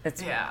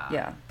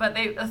 yeah. But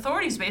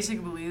authorities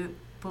basically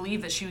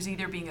believe that she was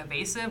either being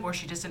evasive or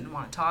she just didn't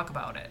want to talk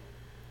about it.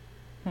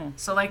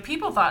 So, like,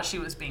 people thought she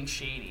was being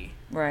shady.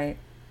 Right.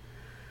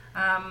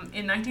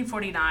 In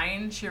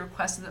 1949, she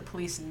requested that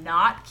police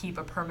not keep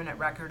a permanent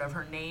record of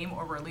her name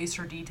or release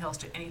her details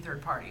to any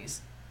third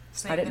parties.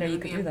 I didn't know you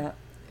could do that.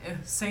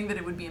 Saying that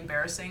it would be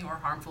embarrassing or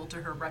harmful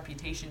to her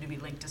reputation to be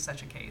linked to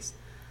such a case.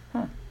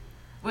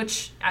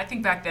 Which I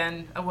think back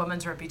then a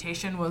woman's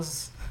reputation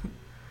was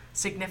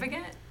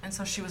significant, and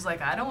so she was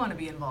like, I don't want to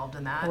be involved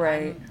in that.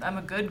 Right. I'm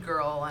a good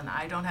girl and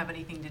I don't have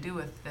anything to do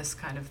with this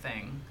kind of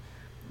thing.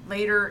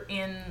 Later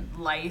in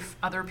life,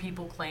 other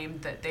people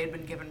claimed that they had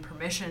been given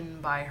permission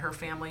by her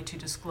family to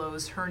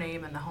disclose her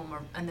name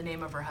and the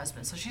name of her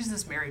husband. So she's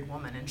this married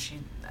woman, and she,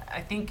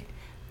 I think,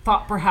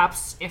 thought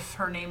perhaps if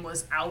her name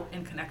was out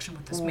in connection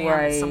with this man,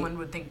 that someone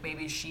would think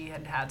maybe she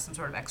had had some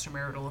sort of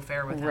extramarital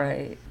affair with him.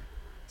 Right.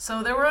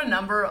 So there were a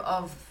number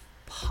of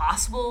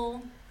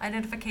possible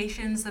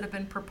identifications that have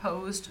been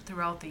proposed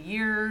throughout the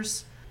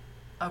years.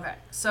 Okay,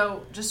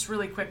 so just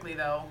really quickly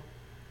though,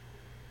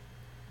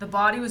 the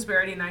body was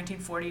buried in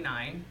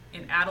 1949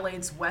 in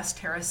Adelaide's West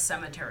Terrace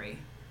Cemetery,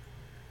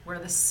 where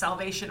the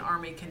Salvation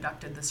Army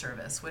conducted the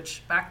service,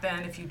 which back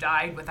then, if you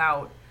died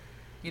without,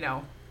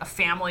 a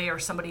family or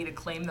somebody to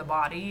claim the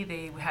body,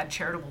 they had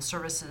charitable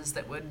services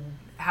that would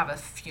have a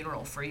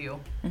funeral for you.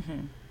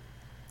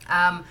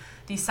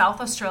 The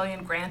South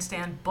Australian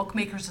Grandstand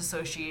Bookmakers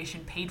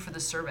Association paid for the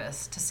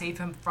service to save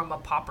him from a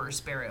pauper's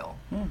burial.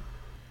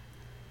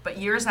 But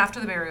years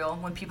after the burial,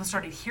 when people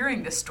started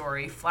hearing this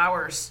story,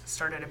 flowers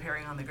started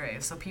appearing on the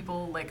grave. So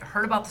people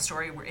heard about the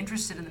story, were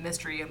interested in the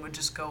mystery, and would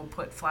just go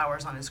put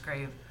flowers on his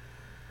grave.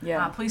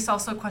 Yeah. Police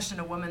also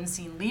questioned a woman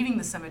seen leaving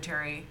the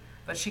cemetery,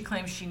 but she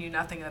claims she knew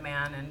nothing of the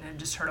man and had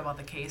just heard about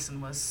the case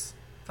and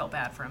felt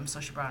bad for him, so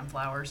she brought him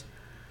flowers.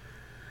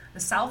 The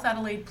South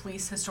Adelaide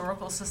Police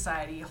Historical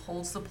Society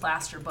holds the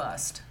plaster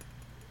bust.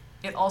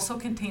 It also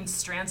contains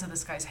strands of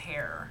this guy's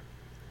hair.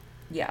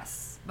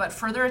 Yes. But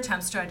further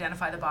attempts to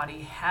identify the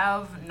body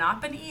have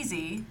not been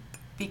easy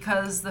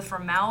because the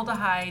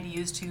formaldehyde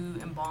used to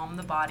embalm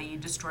the body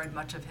destroyed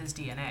much of his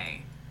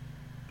DNA.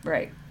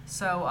 Right.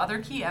 So other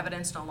key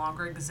evidence no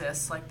longer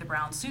exists, like the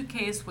brown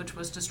suitcase, which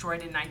was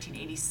destroyed in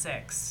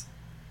 1986.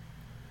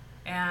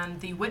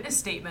 And the witness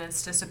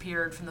statements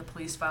disappeared from the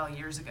police file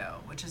years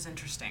ago, which is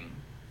interesting.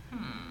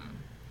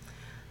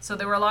 So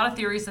there were a lot of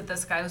theories that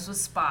this guy was a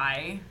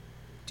spy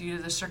due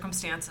to the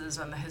circumstances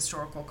and the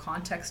historical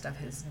context of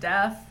his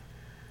death.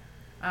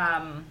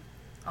 A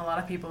lot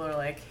of people are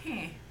like,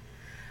 hey,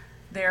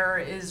 there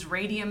is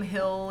Radium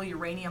Hill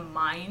uranium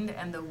mine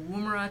and the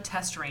Woomera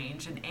test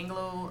range, an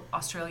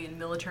Anglo-Australian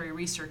military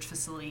research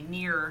facility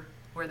near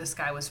where this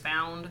guy was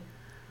found.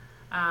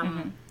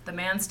 The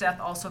man's death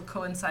also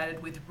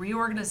coincided with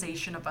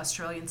reorganization of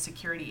Australian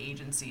security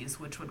agencies,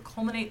 which would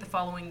culminate the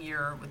following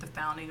year with the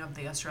founding of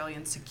the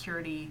Australian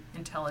Security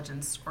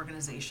Intelligence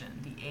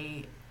Organization,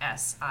 the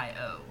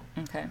ASIO.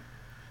 Okay.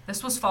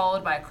 This was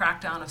followed by a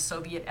crackdown of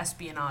Soviet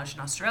espionage in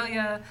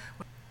Australia,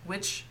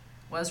 which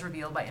was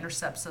revealed by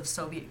intercepts of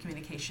Soviet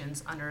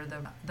communications under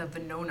the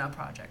Venona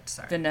project.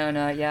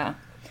 Venona, yeah.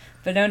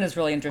 Venona's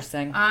really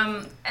interesting.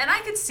 And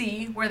I could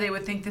see where they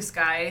would think this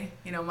guy,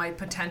 might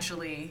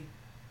potentially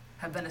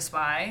have been a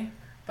spy,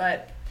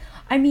 but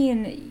I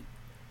mean,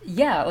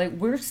 yeah, like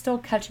we're still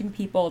catching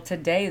people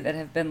today that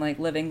have been like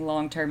living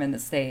long term in the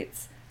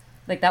States.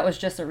 Like that was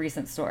just a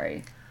recent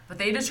story. but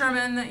they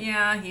determined that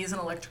yeah, he's an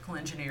electrical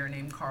engineer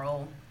named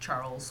Carl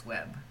Charles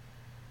Webb.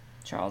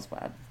 Charles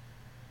Webb.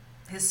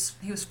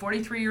 He was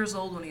 43 years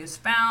old when he was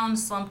found,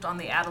 slumped on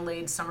the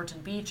Adelaide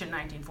Somerton Beach in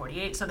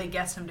 1948. So they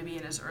guessed him to be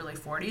in his early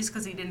 40s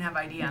because he didn't have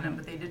ID on him.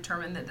 But they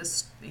determined that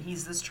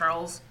he's this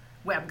Charles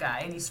Webb guy,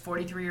 and he's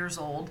 43 years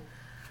old.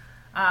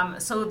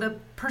 So the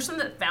person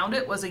that found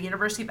it was a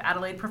University of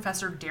Adelaide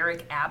professor,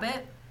 Derek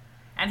Abbott,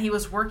 and he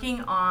was working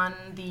on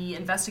the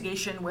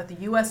investigation with the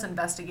U.S.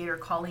 investigator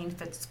Colleen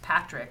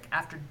Fitzpatrick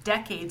after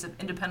decades of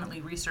independently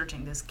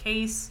researching this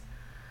case.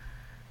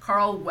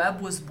 Carl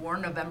Webb was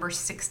born November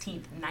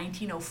 16th,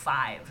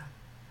 1905,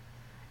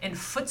 in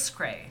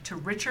Footscray to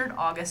Richard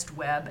August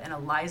Webb and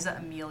Eliza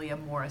Amelia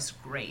Morris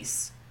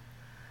Grace.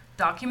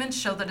 Documents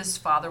show that his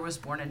father was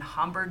born in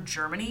Hamburg,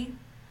 Germany,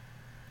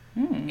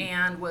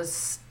 and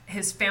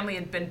his family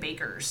had been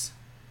bakers.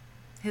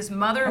 His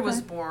mother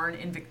was born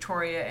in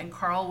Victoria, and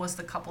Carl was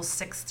the couple's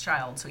sixth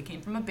child, so he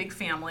came from a big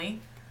family.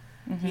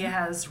 He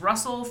has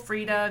Russell,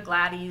 Frida,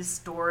 Gladys,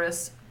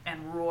 Doris,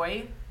 and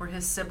Roy were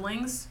his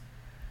siblings.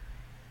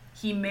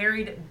 He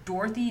married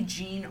Dorothy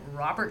Jean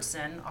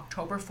Robertson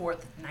October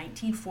 4th,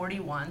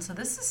 1941. So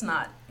this is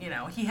not,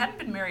 he hadn't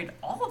been married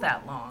all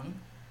that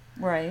long.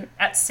 Right.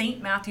 At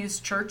St.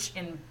 Matthew's Church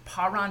in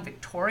Paran,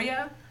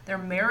 Victoria, their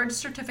marriage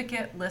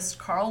certificate lists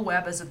Carl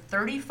Webb as a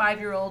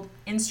 35-year-old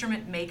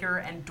instrument maker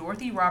and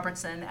Dorothy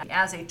Robertson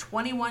as a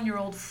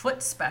 21-year-old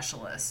foot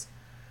specialist.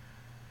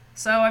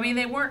 So,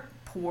 they weren't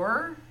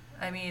poor.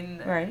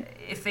 Right.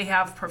 If they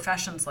have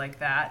professions like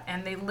that.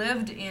 And they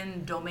lived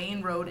in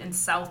Domain Road in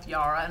South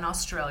Yarra in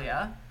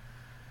Australia.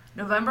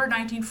 November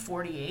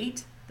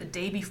 1948, the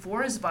day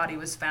before his body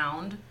was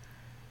found,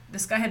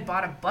 this guy had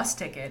bought a bus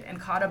ticket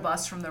and caught a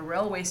bus from the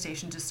railway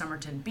station to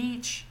Somerton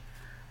Beach.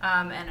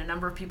 And a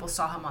number of people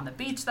saw him on the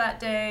beach that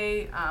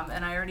day.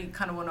 And I already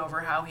kind of went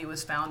over how he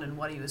was found and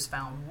what he was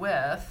found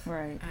with.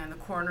 Right. And the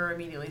coroner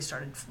immediately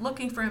started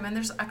looking for him. And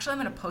I'm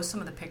going to post some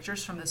of the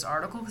pictures from this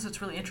article because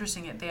it's really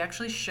interesting. They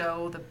actually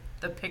show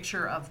the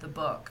picture of the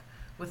book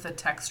with the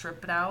text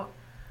ripped out,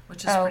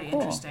 which is pretty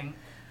interesting.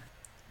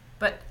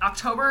 But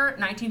October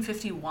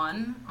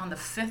 1951, on the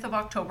 5th of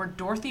October,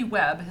 Dorothy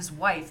Webb, his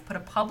wife, put a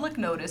public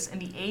notice in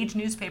the Age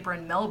newspaper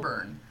in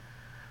Melbourne,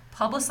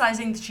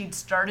 publicizing that she'd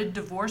started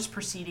divorce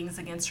proceedings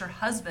against her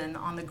husband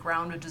on the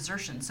ground of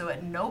desertion. So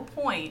at no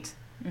point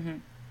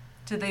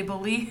do they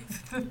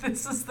believe that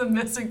this is the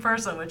missing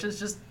person, which is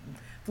just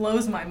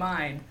blows my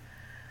mind.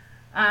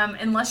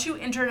 Unless you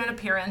entered an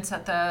appearance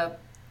at the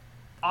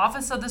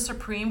Office of the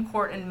Supreme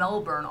Court in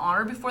Melbourne on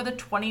or before the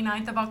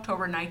 29th of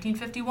October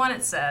 1951,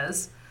 it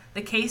says,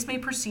 the case may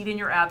proceed in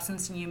your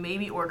absence and you may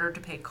be ordered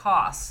to pay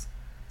costs.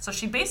 So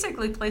she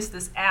basically placed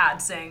this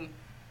ad saying,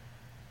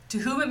 to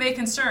whom it may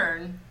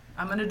concern,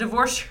 I'm going to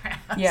divorce your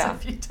ass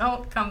if you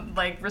don't come,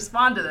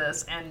 respond to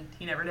this. And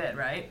he never did,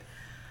 right?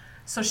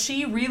 So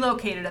she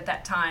relocated at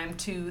that time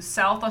to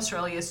South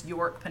Australia's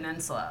York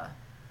Peninsula.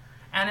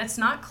 And it's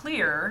not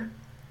clear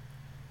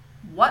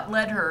what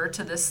led her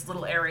to this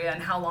little area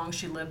and how long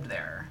she lived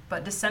there.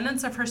 But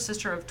descendants of her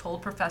sister have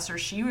told professors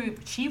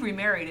she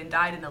remarried and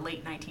died in the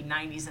late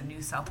 1990s in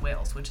New South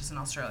Wales, which is in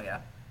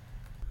Australia.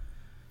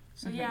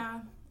 So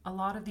yeah, a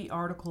lot of the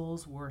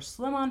articles were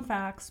slim on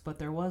facts, but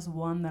there was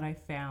one that I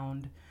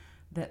found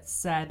that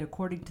said,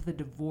 according to the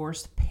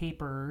divorce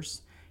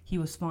papers, he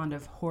was fond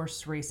of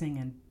horse racing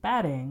and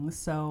betting.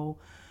 So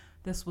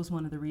this was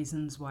one of the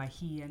reasons why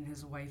he and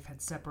his wife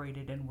had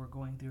separated and were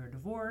going through a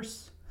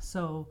divorce.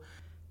 So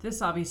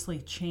this obviously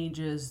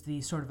changes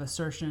the sort of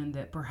assertion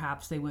that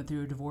perhaps they went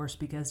through a divorce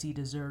because he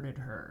deserted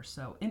her.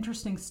 So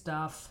interesting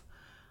stuff.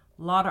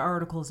 A lot of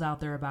articles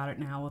out there about it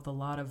now with a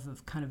lot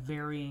of kind of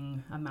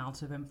varying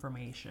amounts of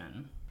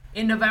information.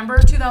 In November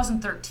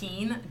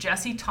 2013,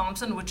 Jessie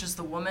Thompson, which is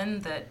the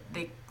woman that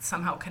they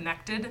somehow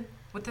connected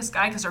with this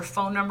guy because her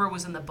phone number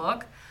was in the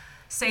book,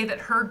 say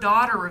that her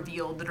daughter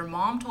revealed that her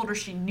mom told her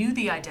she knew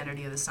the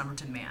identity of the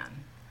Somerton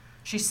man.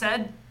 She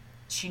said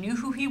she knew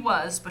who he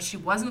was, but she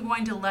wasn't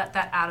going to let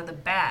that out of the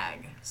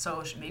bag.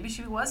 So maybe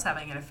she was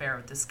having an affair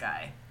with this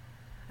guy.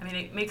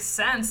 It makes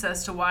sense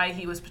as to why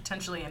he was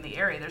potentially in the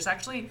area. There's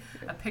actually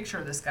a picture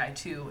of this guy,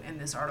 too, in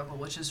this article,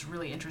 which is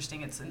really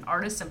interesting. It's an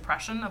artist's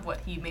impression of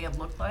what he may have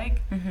looked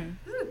like.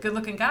 He's a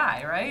good-looking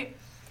guy, right?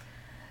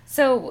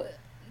 So,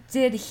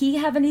 did he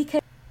have any...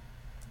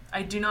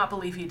 I do not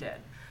believe he did.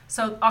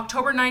 So,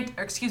 October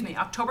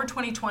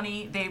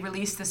 2020, they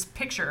released this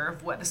picture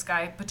of what this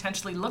guy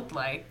potentially looked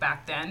like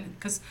back then.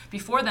 Because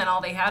before then, all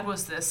they had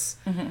was this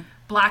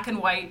black and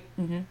white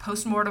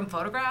post-mortem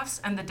photographs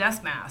and the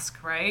death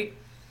mask, right?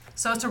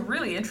 So it's a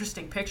really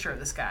interesting picture of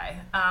this guy.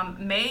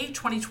 May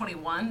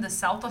 2021, the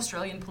South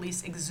Australian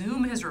police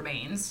exhume his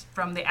remains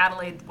from the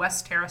Adelaide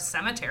West Terrace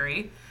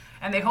Cemetery,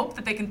 and they hope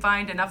that they can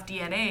find enough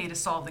DNA to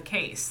solve the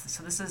case.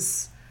 So this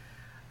is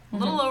a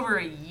little over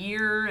a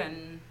year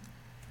and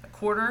a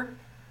quarter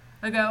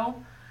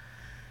ago.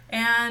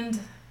 And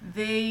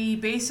they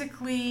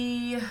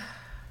basically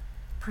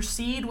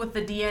proceed with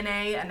the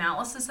DNA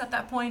analysis at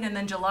that point. And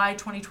then July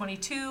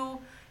 2022,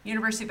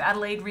 University of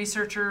Adelaide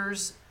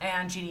researchers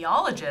and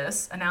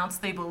genealogists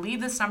announced they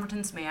believe the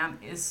Somerton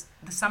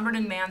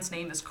man's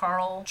name is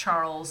Carl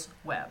Charles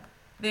Webb.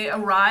 They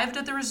arrived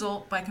at the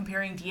result by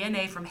comparing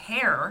DNA from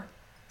hair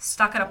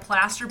stuck at a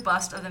plaster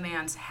bust of the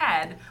man's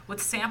head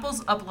with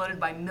samples uploaded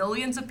by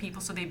millions of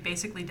people. So they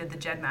basically did the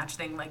GEDmatch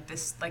thing,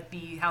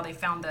 how they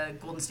found the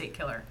Golden State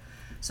Killer.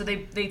 So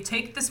they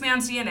take this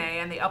man's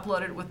DNA and they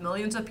upload it with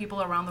millions of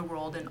people around the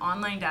world in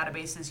online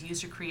databases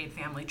used to create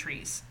family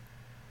trees.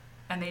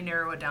 And they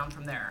narrow it down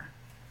from there.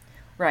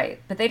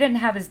 Right. But they didn't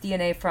have his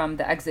DNA from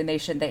the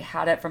exhumation. They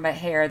had it from a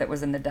hair that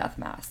was in the death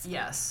mask.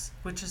 Yes,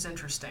 which is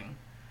interesting.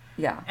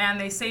 Yeah. And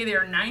they say they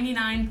are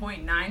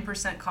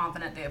 99.9%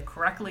 confident they have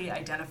correctly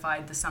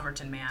identified the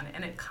Somerton man.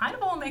 And it kind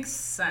of all makes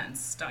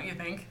sense, don't you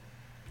think?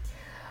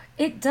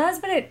 It does,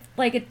 but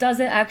it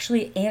doesn't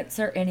actually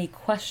answer any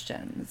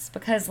questions.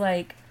 Because,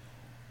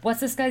 what's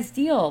this guy's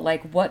deal?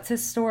 What's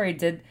his story?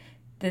 Did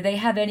they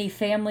have any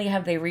family?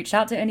 Have they reached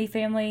out to any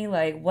family?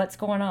 What's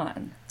going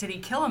on? Did he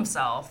kill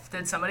himself?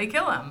 Did somebody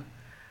kill him?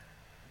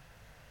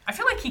 I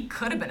feel like he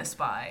could have been a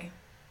spy.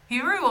 He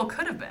very well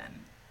could have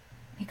been.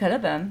 He could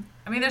have been.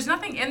 I mean, there's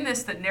nothing in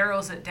this that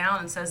narrows it down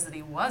and says that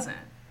he wasn't,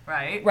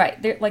 right?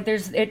 Right.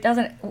 It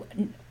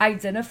doesn't,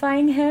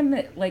 identifying him,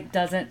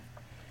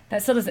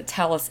 that still doesn't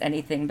tell us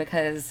anything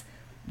because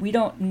we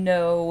don't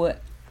know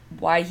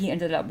why he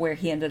ended up where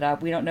he ended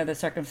up. We don't know the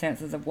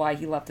circumstances of why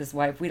he left his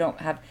wife. We don't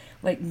have,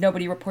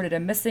 nobody reported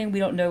him missing. We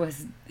don't know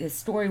his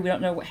story. We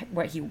don't know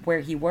where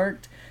he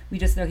worked. We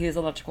just know he was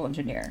an electrical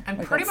engineer.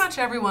 And pretty much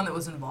everyone that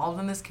was involved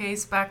in this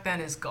case back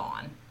then is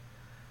gone.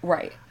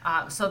 Right.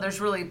 So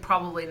there's really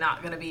probably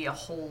not going to be a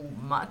whole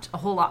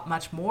lot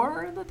much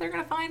more that they're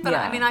going to find. But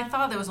yeah. I mean, I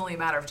thought it was only a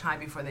matter of time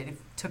before they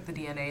took the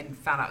DNA and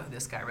found out who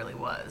this guy really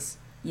was.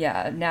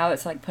 Yeah. Now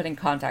it's putting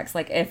contacts.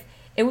 If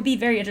it would be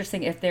very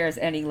interesting if there's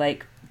any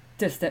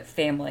distant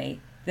family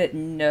that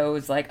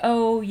knows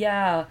oh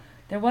yeah,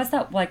 there was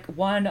that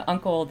one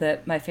uncle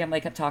that my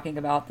family kept talking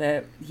about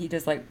that he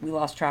just we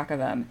lost track of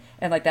him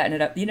and that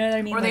ended up, you know what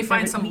I mean? Or they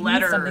find some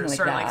letters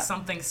or that.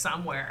 something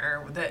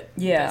somewhere that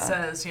that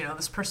says,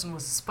 this person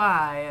was a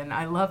spy and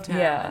I loved him.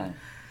 Yeah.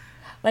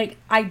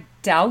 I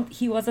doubt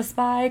he was a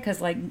spy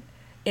because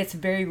it's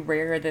very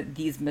rare that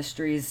these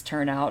mysteries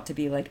turn out to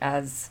be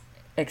as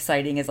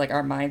exciting as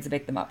our minds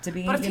make them up to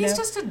be. But if he's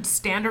just a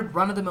standard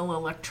run-of-the-mill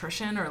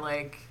electrician or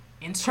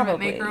instrument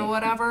maker or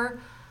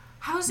whatever,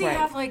 how does he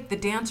have the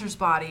dancer's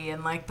body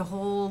and the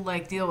whole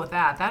deal with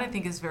that? That I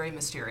think is very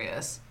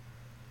mysterious.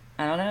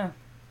 I don't know.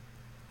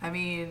 I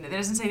mean, it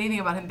doesn't say anything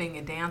about him being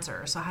a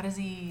dancer, so how does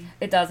he?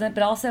 It doesn't,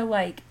 but also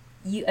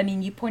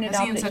you pointed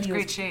out that he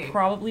was shape?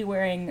 Probably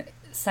wearing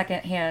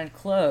secondhand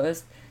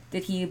clothes.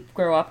 Did he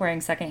grow up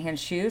wearing secondhand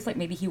shoes?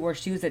 Maybe he wore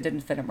shoes that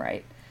didn't fit him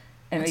right,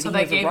 and maybe so he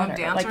they was gave a runner. Him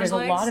dancer's There's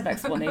legs? A lot of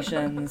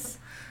explanations.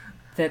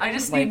 That, I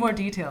just need more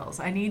details.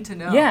 I need to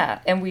know.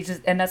 Yeah, and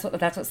that's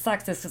what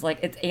sucks is because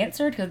it's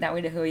answered because now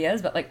we know who he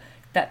is, but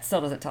that still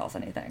doesn't tell us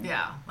anything.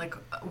 Yeah,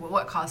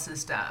 what caused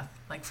his death?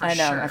 For I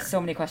know, sure. I have so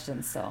many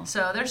questions still.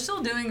 So they're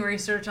still doing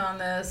research on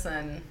this,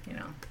 and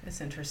it's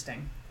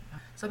interesting.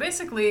 So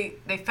basically,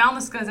 they found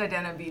this guy's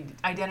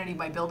identity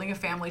by building a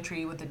family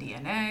tree with the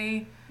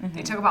DNA. Mm-hmm.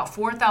 They took about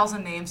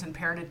 4,000 names and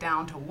pared it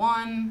down to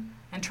one,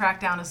 and tracked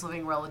down his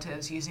living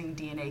relatives using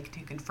DNA to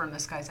confirm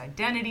this guy's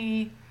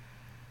identity.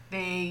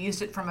 They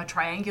used it from a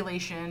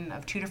triangulation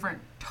of two different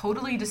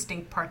totally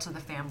distinct parts of the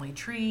family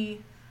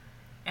tree.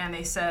 And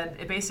they said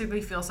it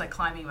basically feels like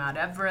climbing Mount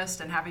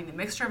Everest and having the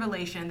mixture of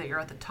elation that you're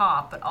at the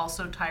top, but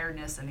also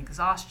tiredness and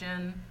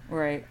exhaustion.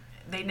 Right.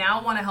 They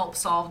now want to help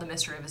solve the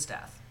mystery of his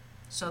death.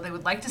 So they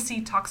would like to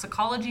see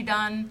toxicology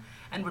done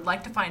and would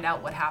like to find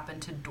out what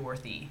happened to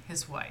Dorothy,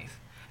 his wife.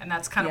 And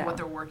that's kind of what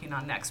they're working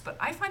on next. But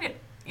I find it,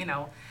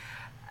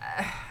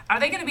 are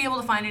they going to be able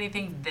to find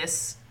anything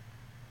this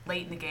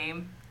late in the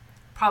game?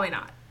 Probably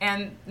not.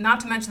 And not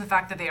to mention the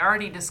fact that they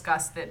already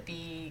discussed that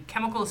the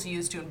chemicals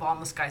used to embalm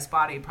this guy's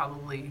body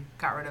probably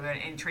got rid of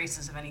any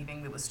traces of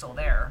anything that was still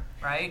there,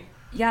 right?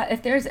 Yeah,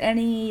 if there's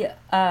any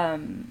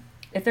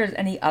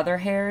other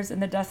hairs in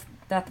the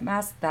death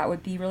mask, that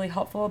would be really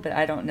helpful, but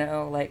I don't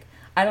know,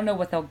 I don't know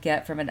what they'll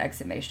get from an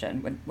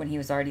exhumation when he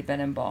was already been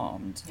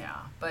embalmed. Yeah,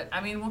 but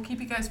I mean, we'll keep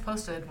you guys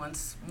posted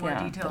once more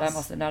details. But I'm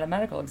also not a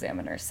medical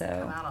examiner, so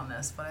come out on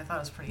this. But I thought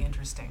it was pretty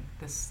interesting.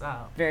 This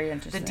very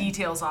interesting. The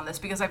details on this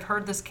because I've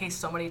heard this case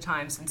so many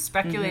times and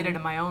speculated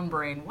in my own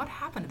brain, what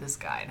happened to this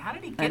guy and how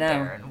did he get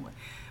there and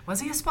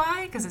was he a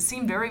spy? Because it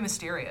seemed very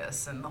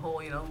mysterious and the whole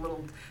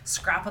little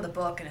scrap of the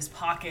book in his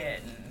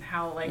pocket and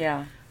how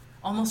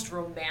almost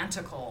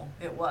romantical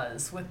it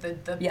was with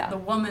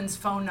the woman's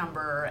phone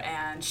number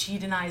and she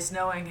denies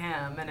knowing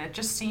him and it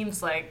just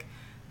seems like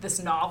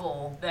this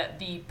novel that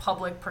the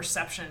public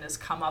perception has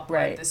come up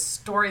Right. with, this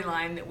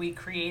storyline that we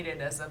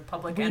created as a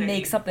public We entity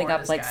make something for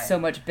up this like guy. so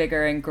much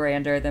bigger and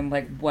grander than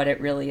like what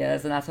it really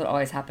is, and that's what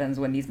always happens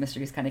when these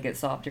mysteries kind of get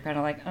solved. You're kind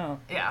of like, oh,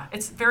 Yeah,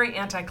 it's very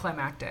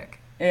anticlimactic.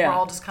 Yeah. We're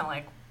all just kind of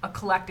like a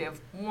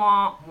collective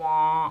wah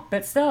wah.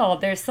 but still,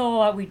 there's still a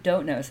lot we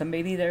don't know. So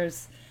maybe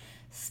there's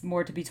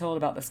more to be told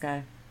about this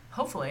guy.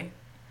 Hopefully.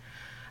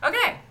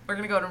 Okay, we're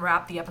going to go and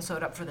wrap the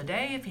episode up for the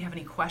day. If you have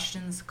any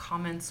questions,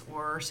 comments,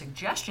 or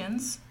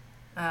suggestions,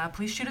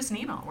 please shoot us an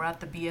email. We're at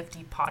the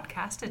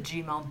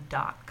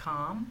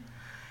bfdpodcast@gmail.com.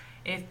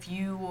 If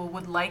you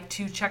would like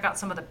to check out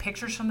some of the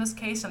pictures from this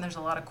case, and there's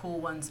a lot of cool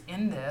ones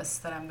in this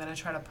that I'm going to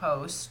try to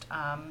post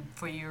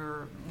for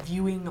your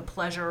viewing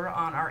pleasure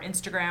on our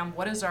Instagram.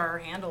 What is our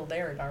handle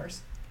there,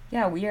 Dars?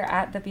 Yeah, we are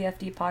at the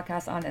BFD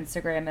podcast on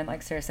Instagram, and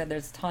like Sarah said,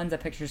 there's tons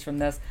of pictures from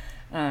this.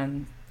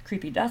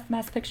 Creepy death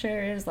mask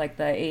pictures, like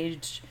the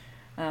age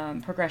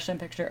progression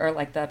picture, or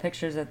like the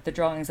pictures of the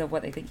drawings of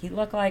what they think he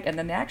looked like, and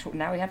then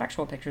now we have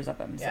actual pictures of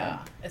him. So. Yeah,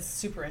 it's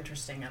super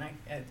interesting, and I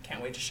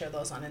can't wait to share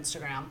those on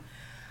Instagram.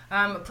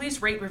 Please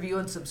rate, review,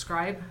 and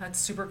subscribe. That's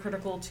super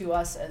critical to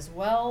us as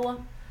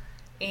well.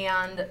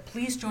 And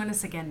please join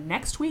us again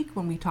next week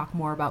when we talk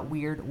more about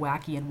weird,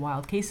 wacky, and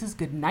wild cases.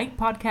 Good night,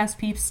 podcast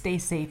peeps. Stay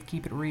safe,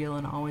 keep it real,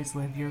 and always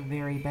live your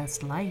very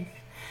best life.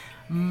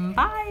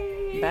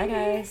 Bye. Bye,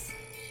 guys.